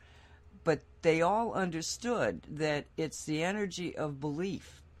after. But they all understood that it's the energy of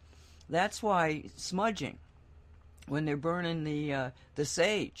belief. That's why smudging, when they're burning the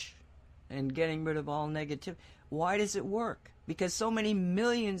sage and getting rid of all negativity, Why does it work? Because so many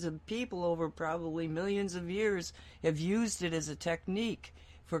millions of people over probably millions of years have used it as a technique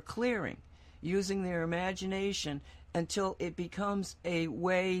for clearing, using their imagination until it becomes a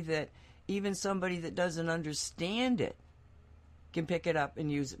way that even somebody that doesn't understand it can pick it up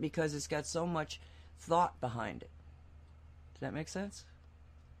and use it because it's got so much thought behind it. Does that make sense?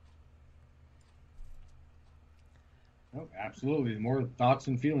 Oh, absolutely. The more thoughts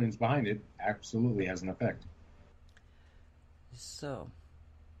and feelings behind it absolutely has an effect. So,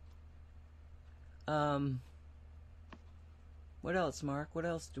 what else, Mark? What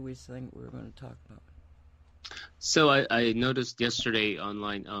else do we think we're going to talk about? So I noticed yesterday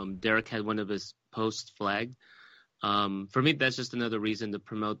online, Derek had one of his posts flagged. For me, that's just another reason to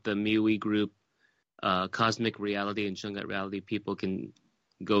promote the MeWe group, Cosmic Reality and Shungite Reality. People can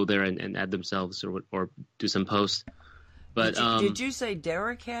go there and add themselves or do some posts. But did you say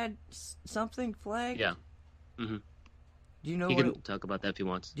Derek had something flagged? Yeah. Mm-hmm. Do you know he what can talk about that if he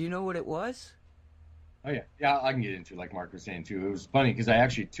wants. Do you know what it was? Oh yeah, I can get into it, like Mark was saying too. It was funny because I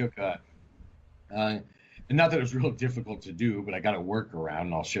actually took and not that it was real difficult to do, but I got a workaround,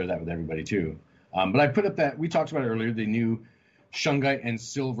 and I'll share that with everybody too. But I put up that we talked about it earlier, the new Shungite and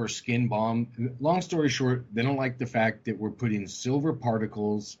silver skin balm. Long story short, they don't like the fact that we're putting silver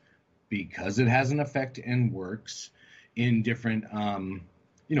particles because it has an effect and works in different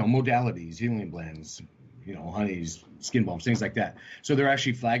modalities, healing blends, honeys, skin balms, things like that. So they're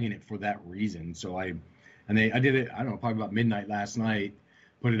actually flagging it for that reason. So I did it, I don't know, probably about midnight last night,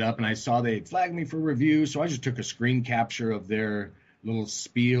 put it up, and I saw they flagged me for review. So I just took a screen capture of their little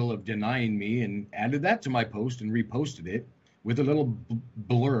spiel of denying me and added that to my post and reposted it with a little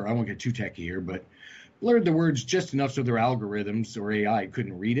blur. I won't get too techy here, but blurred the words just enough so their algorithms or AI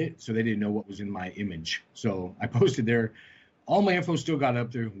couldn't read it, so they didn't know what was in my image. So I posted there. All my info still got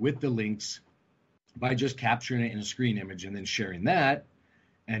up there with the links by just capturing it in a screen image and then sharing that,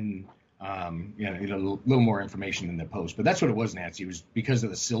 and a little more information in the post. But that's what it was, Nancy. It was because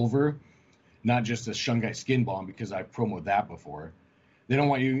of the silver, not just the Shungite skin balm, because I promoted that before. They don't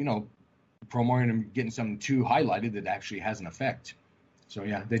want you, promoting and getting something too highlighted that actually has an effect. So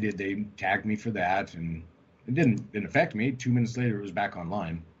yeah, they did. They tagged me for that, and it didn't affect me. 2 minutes later, it was back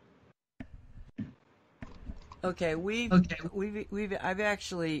online. Okay, I've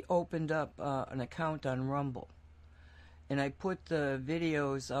actually opened up an account on Rumble, and I put the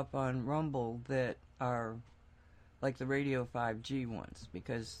videos up on Rumble that are like the Radio 5G ones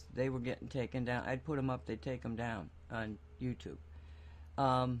because they were getting taken down. I'd put them up, they'd take them down on YouTube.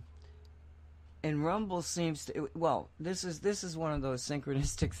 And Rumble seems to, this is one of those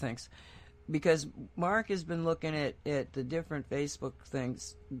synchronistic things, because Mark has been looking at the different Facebook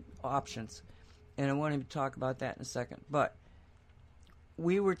options, and I want him to talk about that in a second. But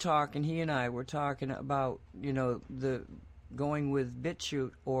he and I were talking about, the going with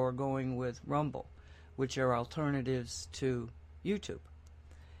BitChute or going with Rumble, which are alternatives to YouTube.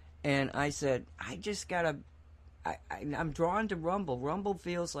 And I said, I'm drawn to Rumble. Rumble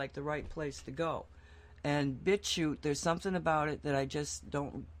feels like the right place to go. And BitChute, there's something about it that I just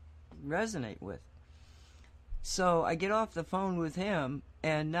don't resonate with. So I get off the phone with him,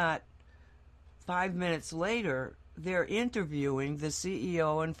 and not 5 minutes later, they're interviewing the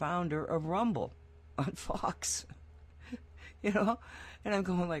CEO and founder of Rumble on Fox. And I'm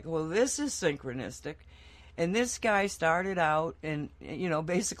going like, well, this is synchronistic. And this guy started out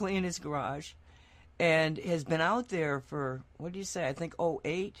basically in his garage, and has been out there for, what do you say, I think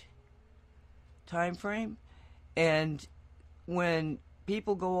 2008 time frame. And when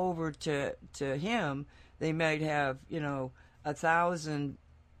people go over to him, they might have 1,000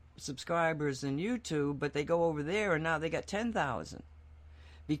 subscribers in YouTube, but they go over there and now they got 10,000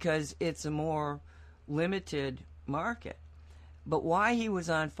 because it's a more limited market. But why he was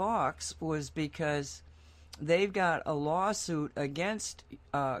on Fox was because they've got a lawsuit against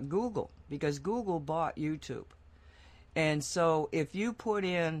Google, because Google bought YouTube. And so if you put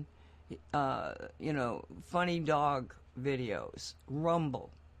in, funny dog videos,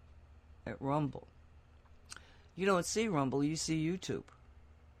 at Rumble, you don't see Rumble, you see YouTube.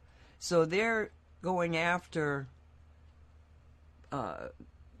 So they're going after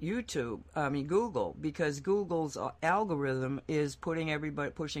Google, because Google's algorithm is pushing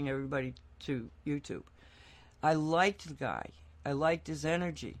everybody to YouTube. I liked the guy. I liked his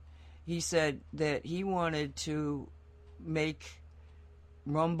energy. He said that he wanted to make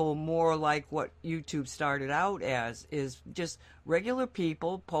Rumble more like what YouTube started out as, is just regular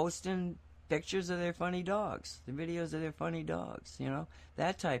people posting pictures of their funny dogs, the videos of their funny dogs,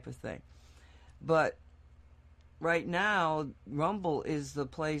 that type of thing. But right now, Rumble is the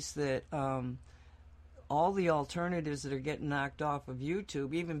place that all the alternatives that are getting knocked off of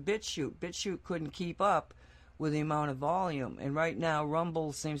YouTube, even BitChute couldn't keep up with the amount of volume. And right now,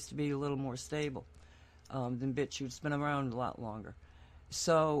 Rumble seems to be a little more stable than BitChute. It's been around a lot longer.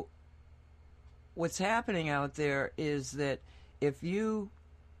 So what's happening out there is that if you,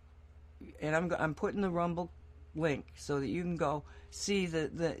 and I'm putting the Rumble link so that you can go see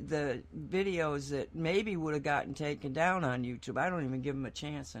the videos that maybe would have gotten taken down on YouTube. I don't even give them a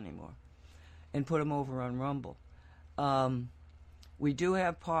chance anymore, and put them over on Rumble. We do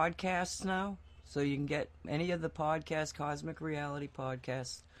have podcasts now, so you can get any of the podcasts, Cosmic Reality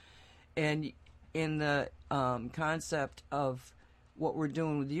podcasts. And in the concept of what we're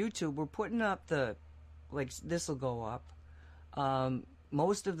doing with YouTube, we're putting up this will go up.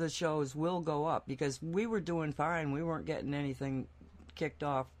 Most of the shows will go up because we were doing fine. We weren't getting anything kicked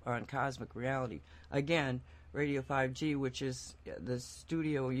off on Cosmic Reality. Again, Radio 5G, which is the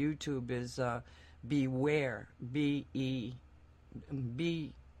studio YouTube, is Beware. B-E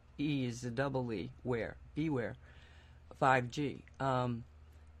is the double E, where. Beware. 5G.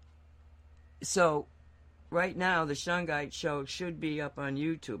 So right now, the Shungite show should be up on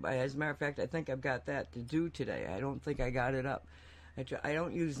YouTube. As a matter of fact, I think I've got that to do today. I don't think I got it up. I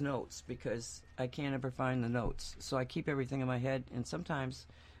don't use notes because I can't ever find the notes. So I keep everything in my head, and sometimes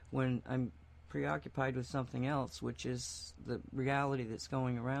when I'm preoccupied with something else, which is the reality that's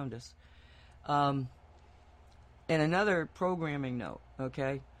going around us. And another programming note,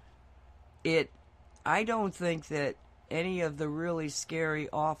 okay? I don't think that any of the really scary,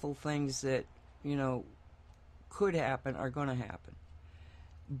 awful things that, could happen are going to happen.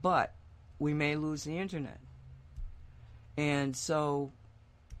 But we may lose the internet. And so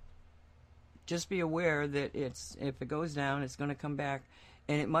just be aware that if it goes down, it's going to come back.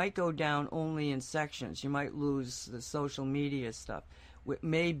 And it might go down only in sections. You might lose the social media stuff. It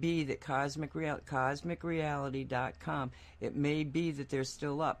may be that CosmicReality.com, it may be that they're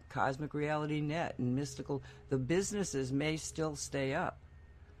still up. Cosmic Reality Net and Mystical, the businesses may still stay up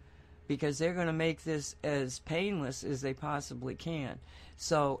because they're going to make this as painless as they possibly can.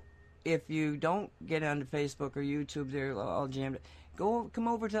 So if you don't get onto Facebook or YouTube, they're all jammed. Come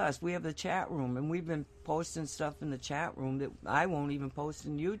over to us. We have the chat room, and we've been posting stuff in the chat room that I won't even post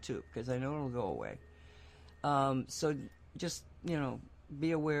in YouTube because I know it'll go away. So just,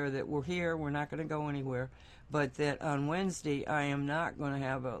 be aware that we're here. We're not going to go anywhere. But that on Wednesday, I am not going to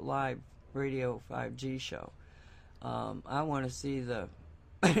have a live Radio 5G show. I want to see the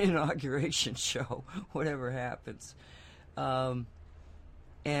inauguration show, whatever happens.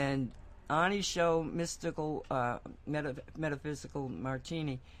 And Ani's show, Mystical, Metaphysical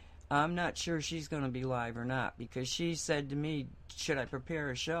Martini, I'm not sure she's going to be live or not because she said to me, should I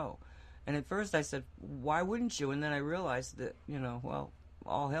prepare a show? And at first I said, why wouldn't you? And then I realized that,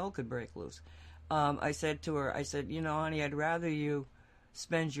 all hell could break loose. I said to her, Ani, I'd rather you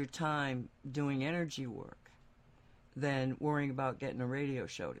spend your time doing energy work than worrying about getting a radio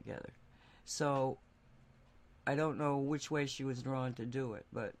show together. So I don't know which way she was drawn to do it,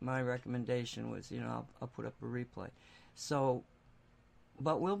 but my recommendation was, I'll put up a replay. So,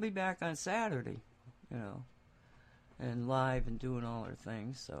 but we'll be back on Saturday, and live and doing all our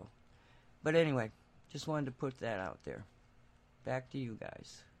things. So, but anyway, just wanted to put that out there. Back to you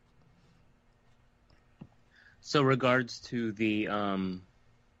guys. So, regards to the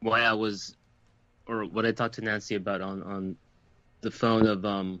what I talked to Nancy about on the phone of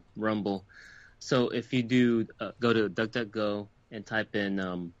Rumble. So if you do go to DuckDuckGo and type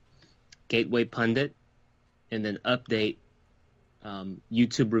in Gateway Pundit and then update,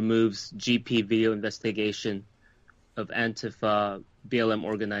 YouTube removes GP video investigation of Antifa BLM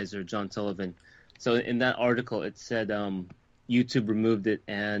organizer John Sullivan. So in that article, it said YouTube removed it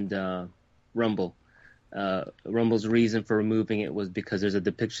and Rumble. Rumble's reason for removing it was because there's a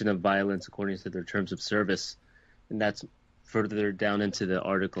depiction of violence according to their terms of service. And that's further down into the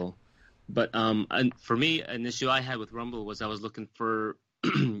article. But for me, an issue I had with Rumble was I was looking for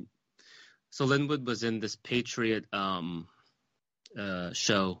so Linwood was in this Patriot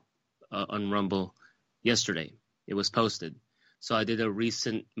show on Rumble yesterday. It was posted. So I did a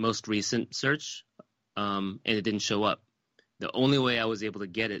most recent search, and it didn't show up. The only way I was able to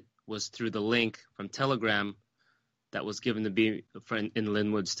get it was through the link from Telegram that was given to be a friend in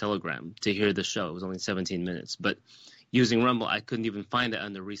Linwood's Telegram to hear the show. It was only 17 minutes. But using Rumble, I couldn't even find it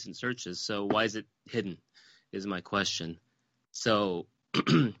under recent searches. So why is it hidden is my question. So I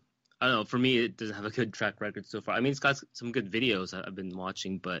don't know. For me, it doesn't have a good track record so far. I mean, it's got some good videos I've been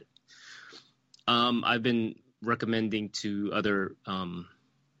watching, but I've been recommending to other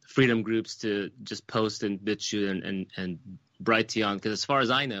freedom groups to just post in BitChute and Brighteon, because as far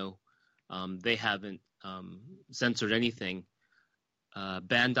as I know, they haven't censored anything.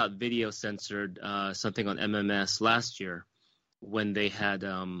 Band.video censored something on MMS last year when they had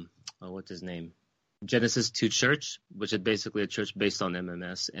what's his name, Genesis 2 Church, which is basically a church based on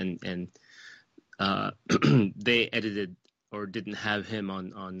MMS, and they edited or didn't have him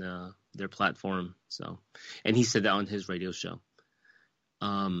on their platform. So, and he said that on his radio show.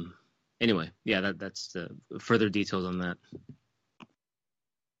 Anyway, yeah, that's the further details on that.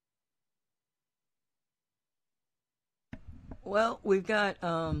 Well, we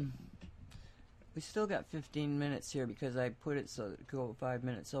still got 15 minutes here because I put it so that it go 5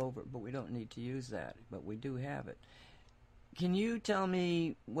 minutes over, but we don't need to use that, but we do have it. Can you tell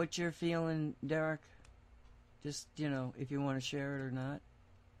me what you're feeling, Derek? Just, if you want to share it or not.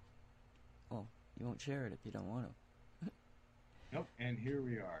 Well, you won't share it if you don't want to. Nope, and here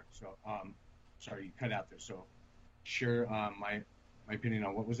we are. So, sorry, you cut out there. So, share my opinion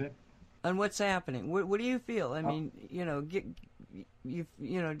on what was it? On what's happening. What do you feel? I mean,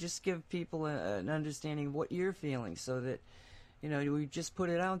 just give people an understanding of what you're feeling so that, we just put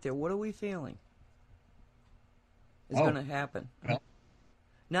it out there. What are we feeling is going to happen? Well,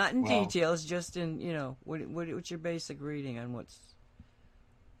 not in details, just in, what's your basic reading on what's...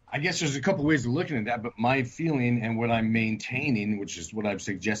 I guess there's a couple ways of looking at that, but my feeling and what I'm maintaining, which is what I've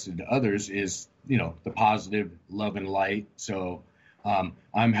suggested to others, is, the positive love and light. So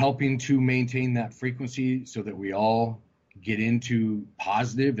I'm helping to maintain that frequency so that we all get into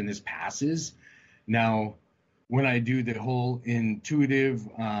positive and this passes. Now, when I do the whole intuitive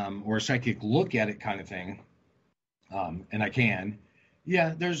or psychic look at it kind of thing, and I can,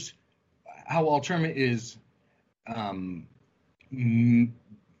 there's how I'll term it is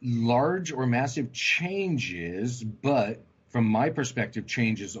large or massive changes, but from my perspective,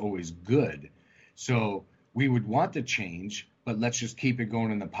 change is always good. So we would want the change, but let's just keep it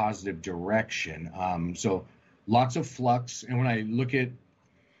going in the positive direction. So lots of flux. And when I look at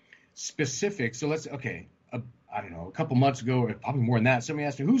specifics, so I don't know, a couple months ago, or probably more than that, somebody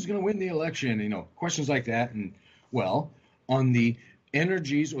asked me, who's going to win the election? Questions like that. And well, on the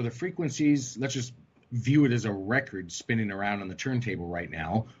energies or the frequencies, let's just view it as a record spinning around on the turntable right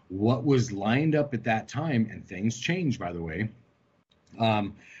now. What was lined up at that time, and things change, by the way,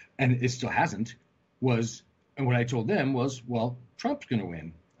 and it still hasn't, and what I told them was, well, Trump's going to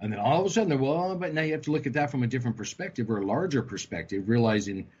win. And then all of a sudden, but now you have to look at that from a different perspective or a larger perspective,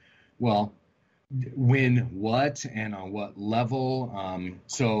 realizing, well, when what and on what level.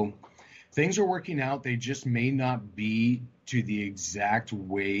 So things are working out. They just may not be to the exact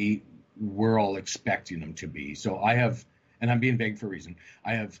way we're all expecting them to be. So I have, and I'm being vague for a reason,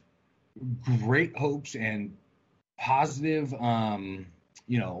 I have great hopes and positive,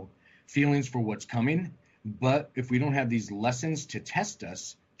 feelings for what's coming. But if we don't have these lessons to test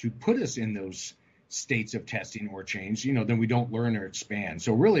us, to put us in those states of testing or change, then we don't learn or expand.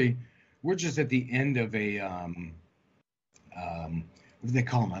 So really, we're just at the end of a, what do they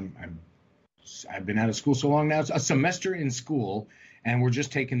call them? I've been out of school so long now. It's a semester in school, and we're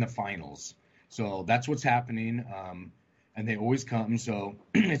just taking the finals. So that's what's happening, and they always come. So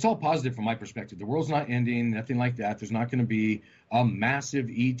it's all positive from my perspective. The world's not ending, nothing like that. There's not going to be a massive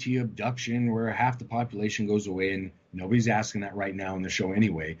ET abduction where half the population goes away, and nobody's asking that right now in the show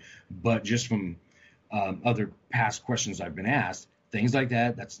anyway. But just from other past questions I've been asked, things like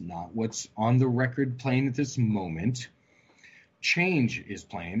that, that's not what's on the record playing at this moment. Change is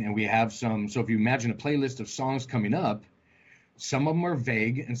playing, and we have some. So if you imagine a playlist of songs coming up, some of them are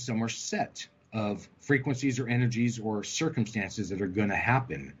vague and some are set of frequencies or energies or circumstances that are going to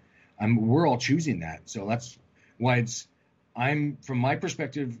happen. We're all choosing that. So that's why from my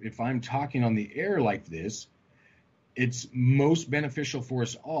perspective, if I'm talking on the air like this, it's most beneficial for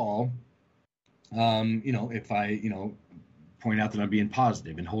us all. If I, point out that I'm being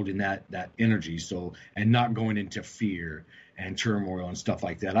positive and holding that energy. So, and not going into fear and turmoil and stuff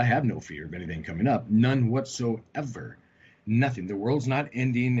like that. I have no fear of anything coming up. None whatsoever. Nothing. The world's not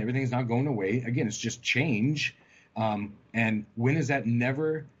ending. Everything's not going away. Again, it's just change. And when has that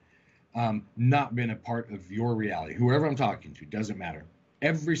never not been a part of your reality? Whoever I'm talking to, doesn't matter.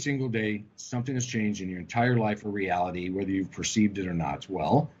 Every single day, something has changed in your entire life or reality, whether you've perceived it or not.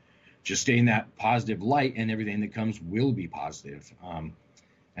 Well, just stay in that positive light, and everything that comes will be positive.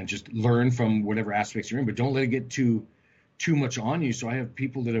 And just learn from whatever aspects you're in, but don't let it get too much on you. So I have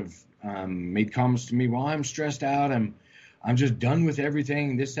people that have made comments to me, well, I'm stressed out. I'm just done with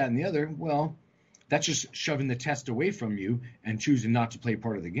everything, this, that, and the other. Well, that's just shoving the test away from you and choosing not to play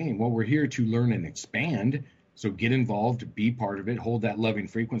part of the game. Well, we're here to learn and expand. So get involved, be part of it, hold that loving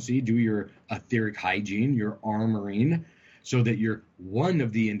frequency, do your etheric hygiene, your armoring, so that you're one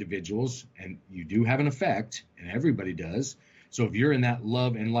of the individuals, and you do have an effect, and everybody does. So if you're in that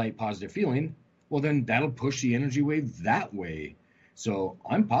love and light positive feeling, well, then that'll push the energy wave that way. So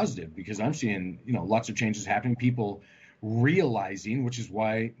I'm positive because I'm seeing, lots of changes happening, people realizing, which is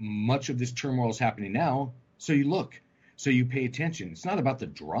why much of this turmoil is happening now. So you look, so you pay attention. It's not about the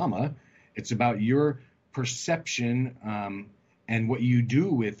drama. It's about your perception and what you do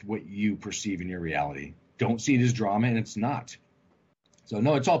with what you perceive in your reality. Don't see it as drama, and it's not. So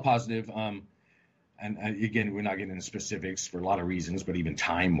no, it's all positive. And again, we're not getting into specifics for a lot of reasons, but even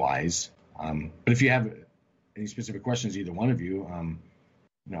time-wise. But if you have any specific questions, either one of you, I'm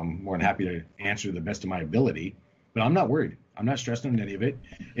more than happy to answer to the best of my ability. But I'm not worried. I'm not stressed on any of it.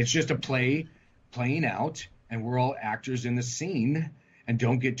 It's just a playing out, and we're all actors in the scene, and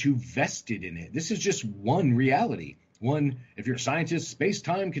don't get too vested in it. This is just one reality. One, if you're a scientist,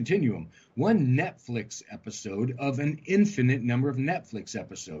 space-time continuum. One Netflix episode of an infinite number of Netflix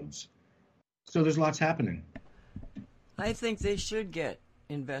episodes. So there's lots happening. I think they should get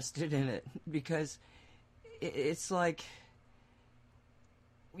invested in it because it's like,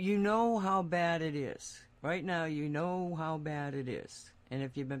 you know how bad it is. Right now, you know how bad it is. And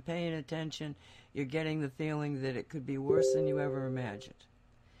if you've been paying attention, you're getting the feeling that it could be worse than you ever imagined.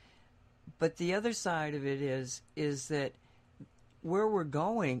 But the other side of it is that where we're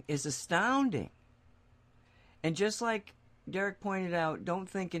going is astounding. And just like Derek pointed out, don't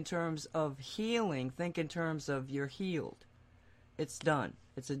think in terms of healing, think in terms of you're healed. It's done.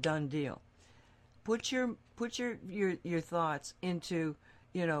 It's a done deal. Put your thoughts into,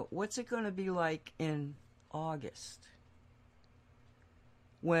 what's it going to be like in August,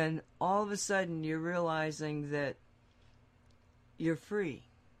 when all of a sudden you're realizing that you're free.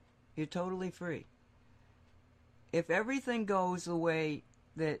 You're totally free. If everything goes the way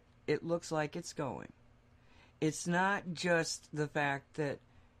that it looks like it's going, it's not just the fact that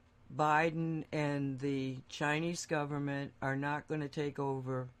Biden and the Chinese government are not going to take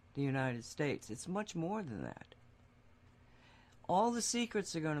over the United States. It's much more than that. All the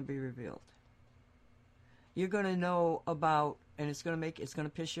secrets are going to be revealed. You're going to know about, and it's going to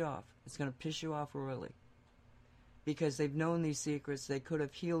piss you off. It's going to piss you off royally. Because they've known these secrets. They could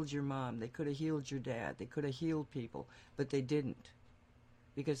have healed your mom. They could have healed your dad. They could have healed people. But they didn't.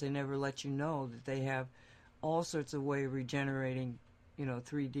 Because they never let you know that they have all sorts of way of regenerating,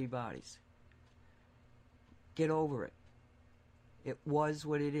 3D bodies. Get over it. It was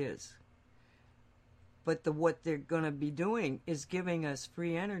what it is. But what they're going to be doing is giving us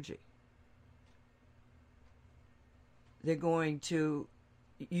free energy. They're going to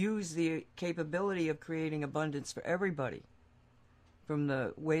use the capability of creating abundance for everybody, from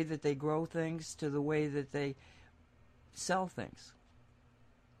the way that they grow things to the way that they sell things.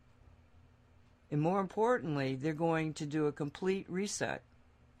 And more importantly, they're going to do a complete reset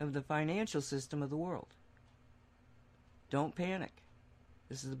of the financial system of the world. Don't panic.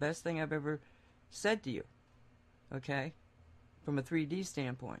 This is the best thing I've ever said to you, okay, from a 3D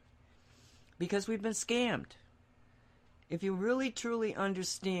standpoint. Because we've been scammed. If you really truly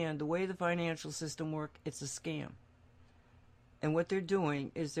understand the way the financial system works, it's a scam. And what they're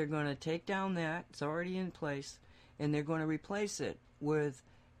doing is they're going to take down that, it's already in place, and they're going to replace it with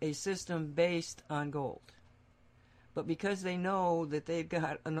a system based on gold. But because they know that they've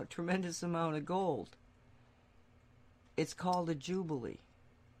got a tremendous amount of gold, it's called a jubilee.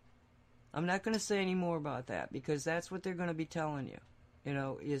 I'm not going to say any more about that because that's what they're going to be telling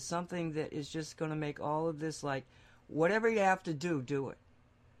you. Is something that is just going to make all of this like, whatever you have to do, do it.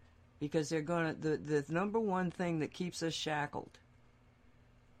 Because they're going to, the number one thing that keeps us shackled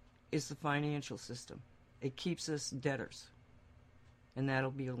is the financial system. It keeps us debtors. And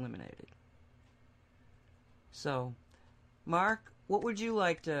that'll be eliminated. So, Mark, what would you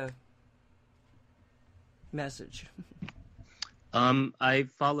like to message? I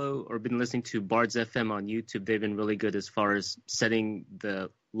follow or been listening to Bards FM on YouTube. They've been really good as far as setting the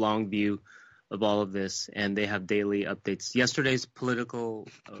long view of all of this, and they have daily updates. Yesterday's political,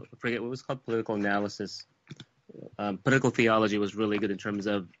 I forget what it was called, political analysis, political theology was really good in terms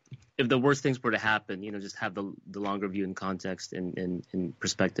of if the worst things were to happen, just have the longer view in context and in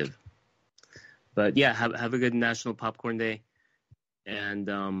perspective. But yeah, have a good National Popcorn Day, and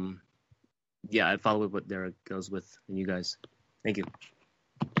I follow what Derek goes with, and you guys. Thank you.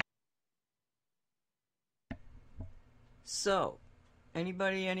 So,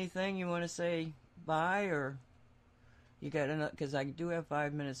 anybody, anything you want to say bye, or you got enough? Because I do have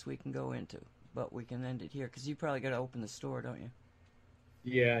 5 minutes we can go into, but we can end it here because you probably got to open the store, don't you?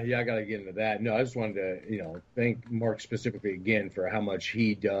 Yeah, I got to get into that. No, I just wanted to, thank Mark specifically again for how much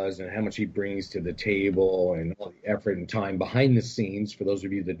he does and how much he brings to the table and all the effort and time behind the scenes. For those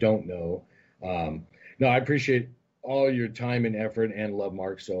of you that don't know, no, I appreciate all your time and effort and love,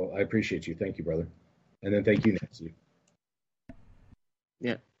 Mark. So I appreciate you. Thank you, brother. And then thank you, Nancy.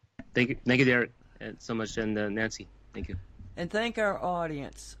 Yeah, thank you, Derek, so much, and Nancy, thank you. And thank our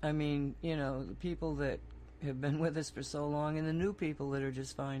audience. I mean, the people that have been with us for so long, and the new people that are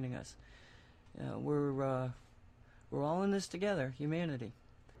just finding us. We're all in this together, humanity.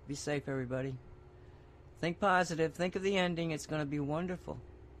 Be safe, everybody. Think positive. Think of the ending. It's going to be wonderful.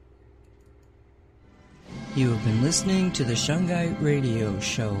 You have been listening to the Shungite Radio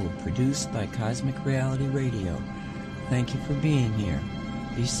Show, produced by Cosmic Reality Radio. Thank you for being here.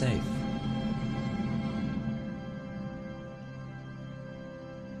 Be safe.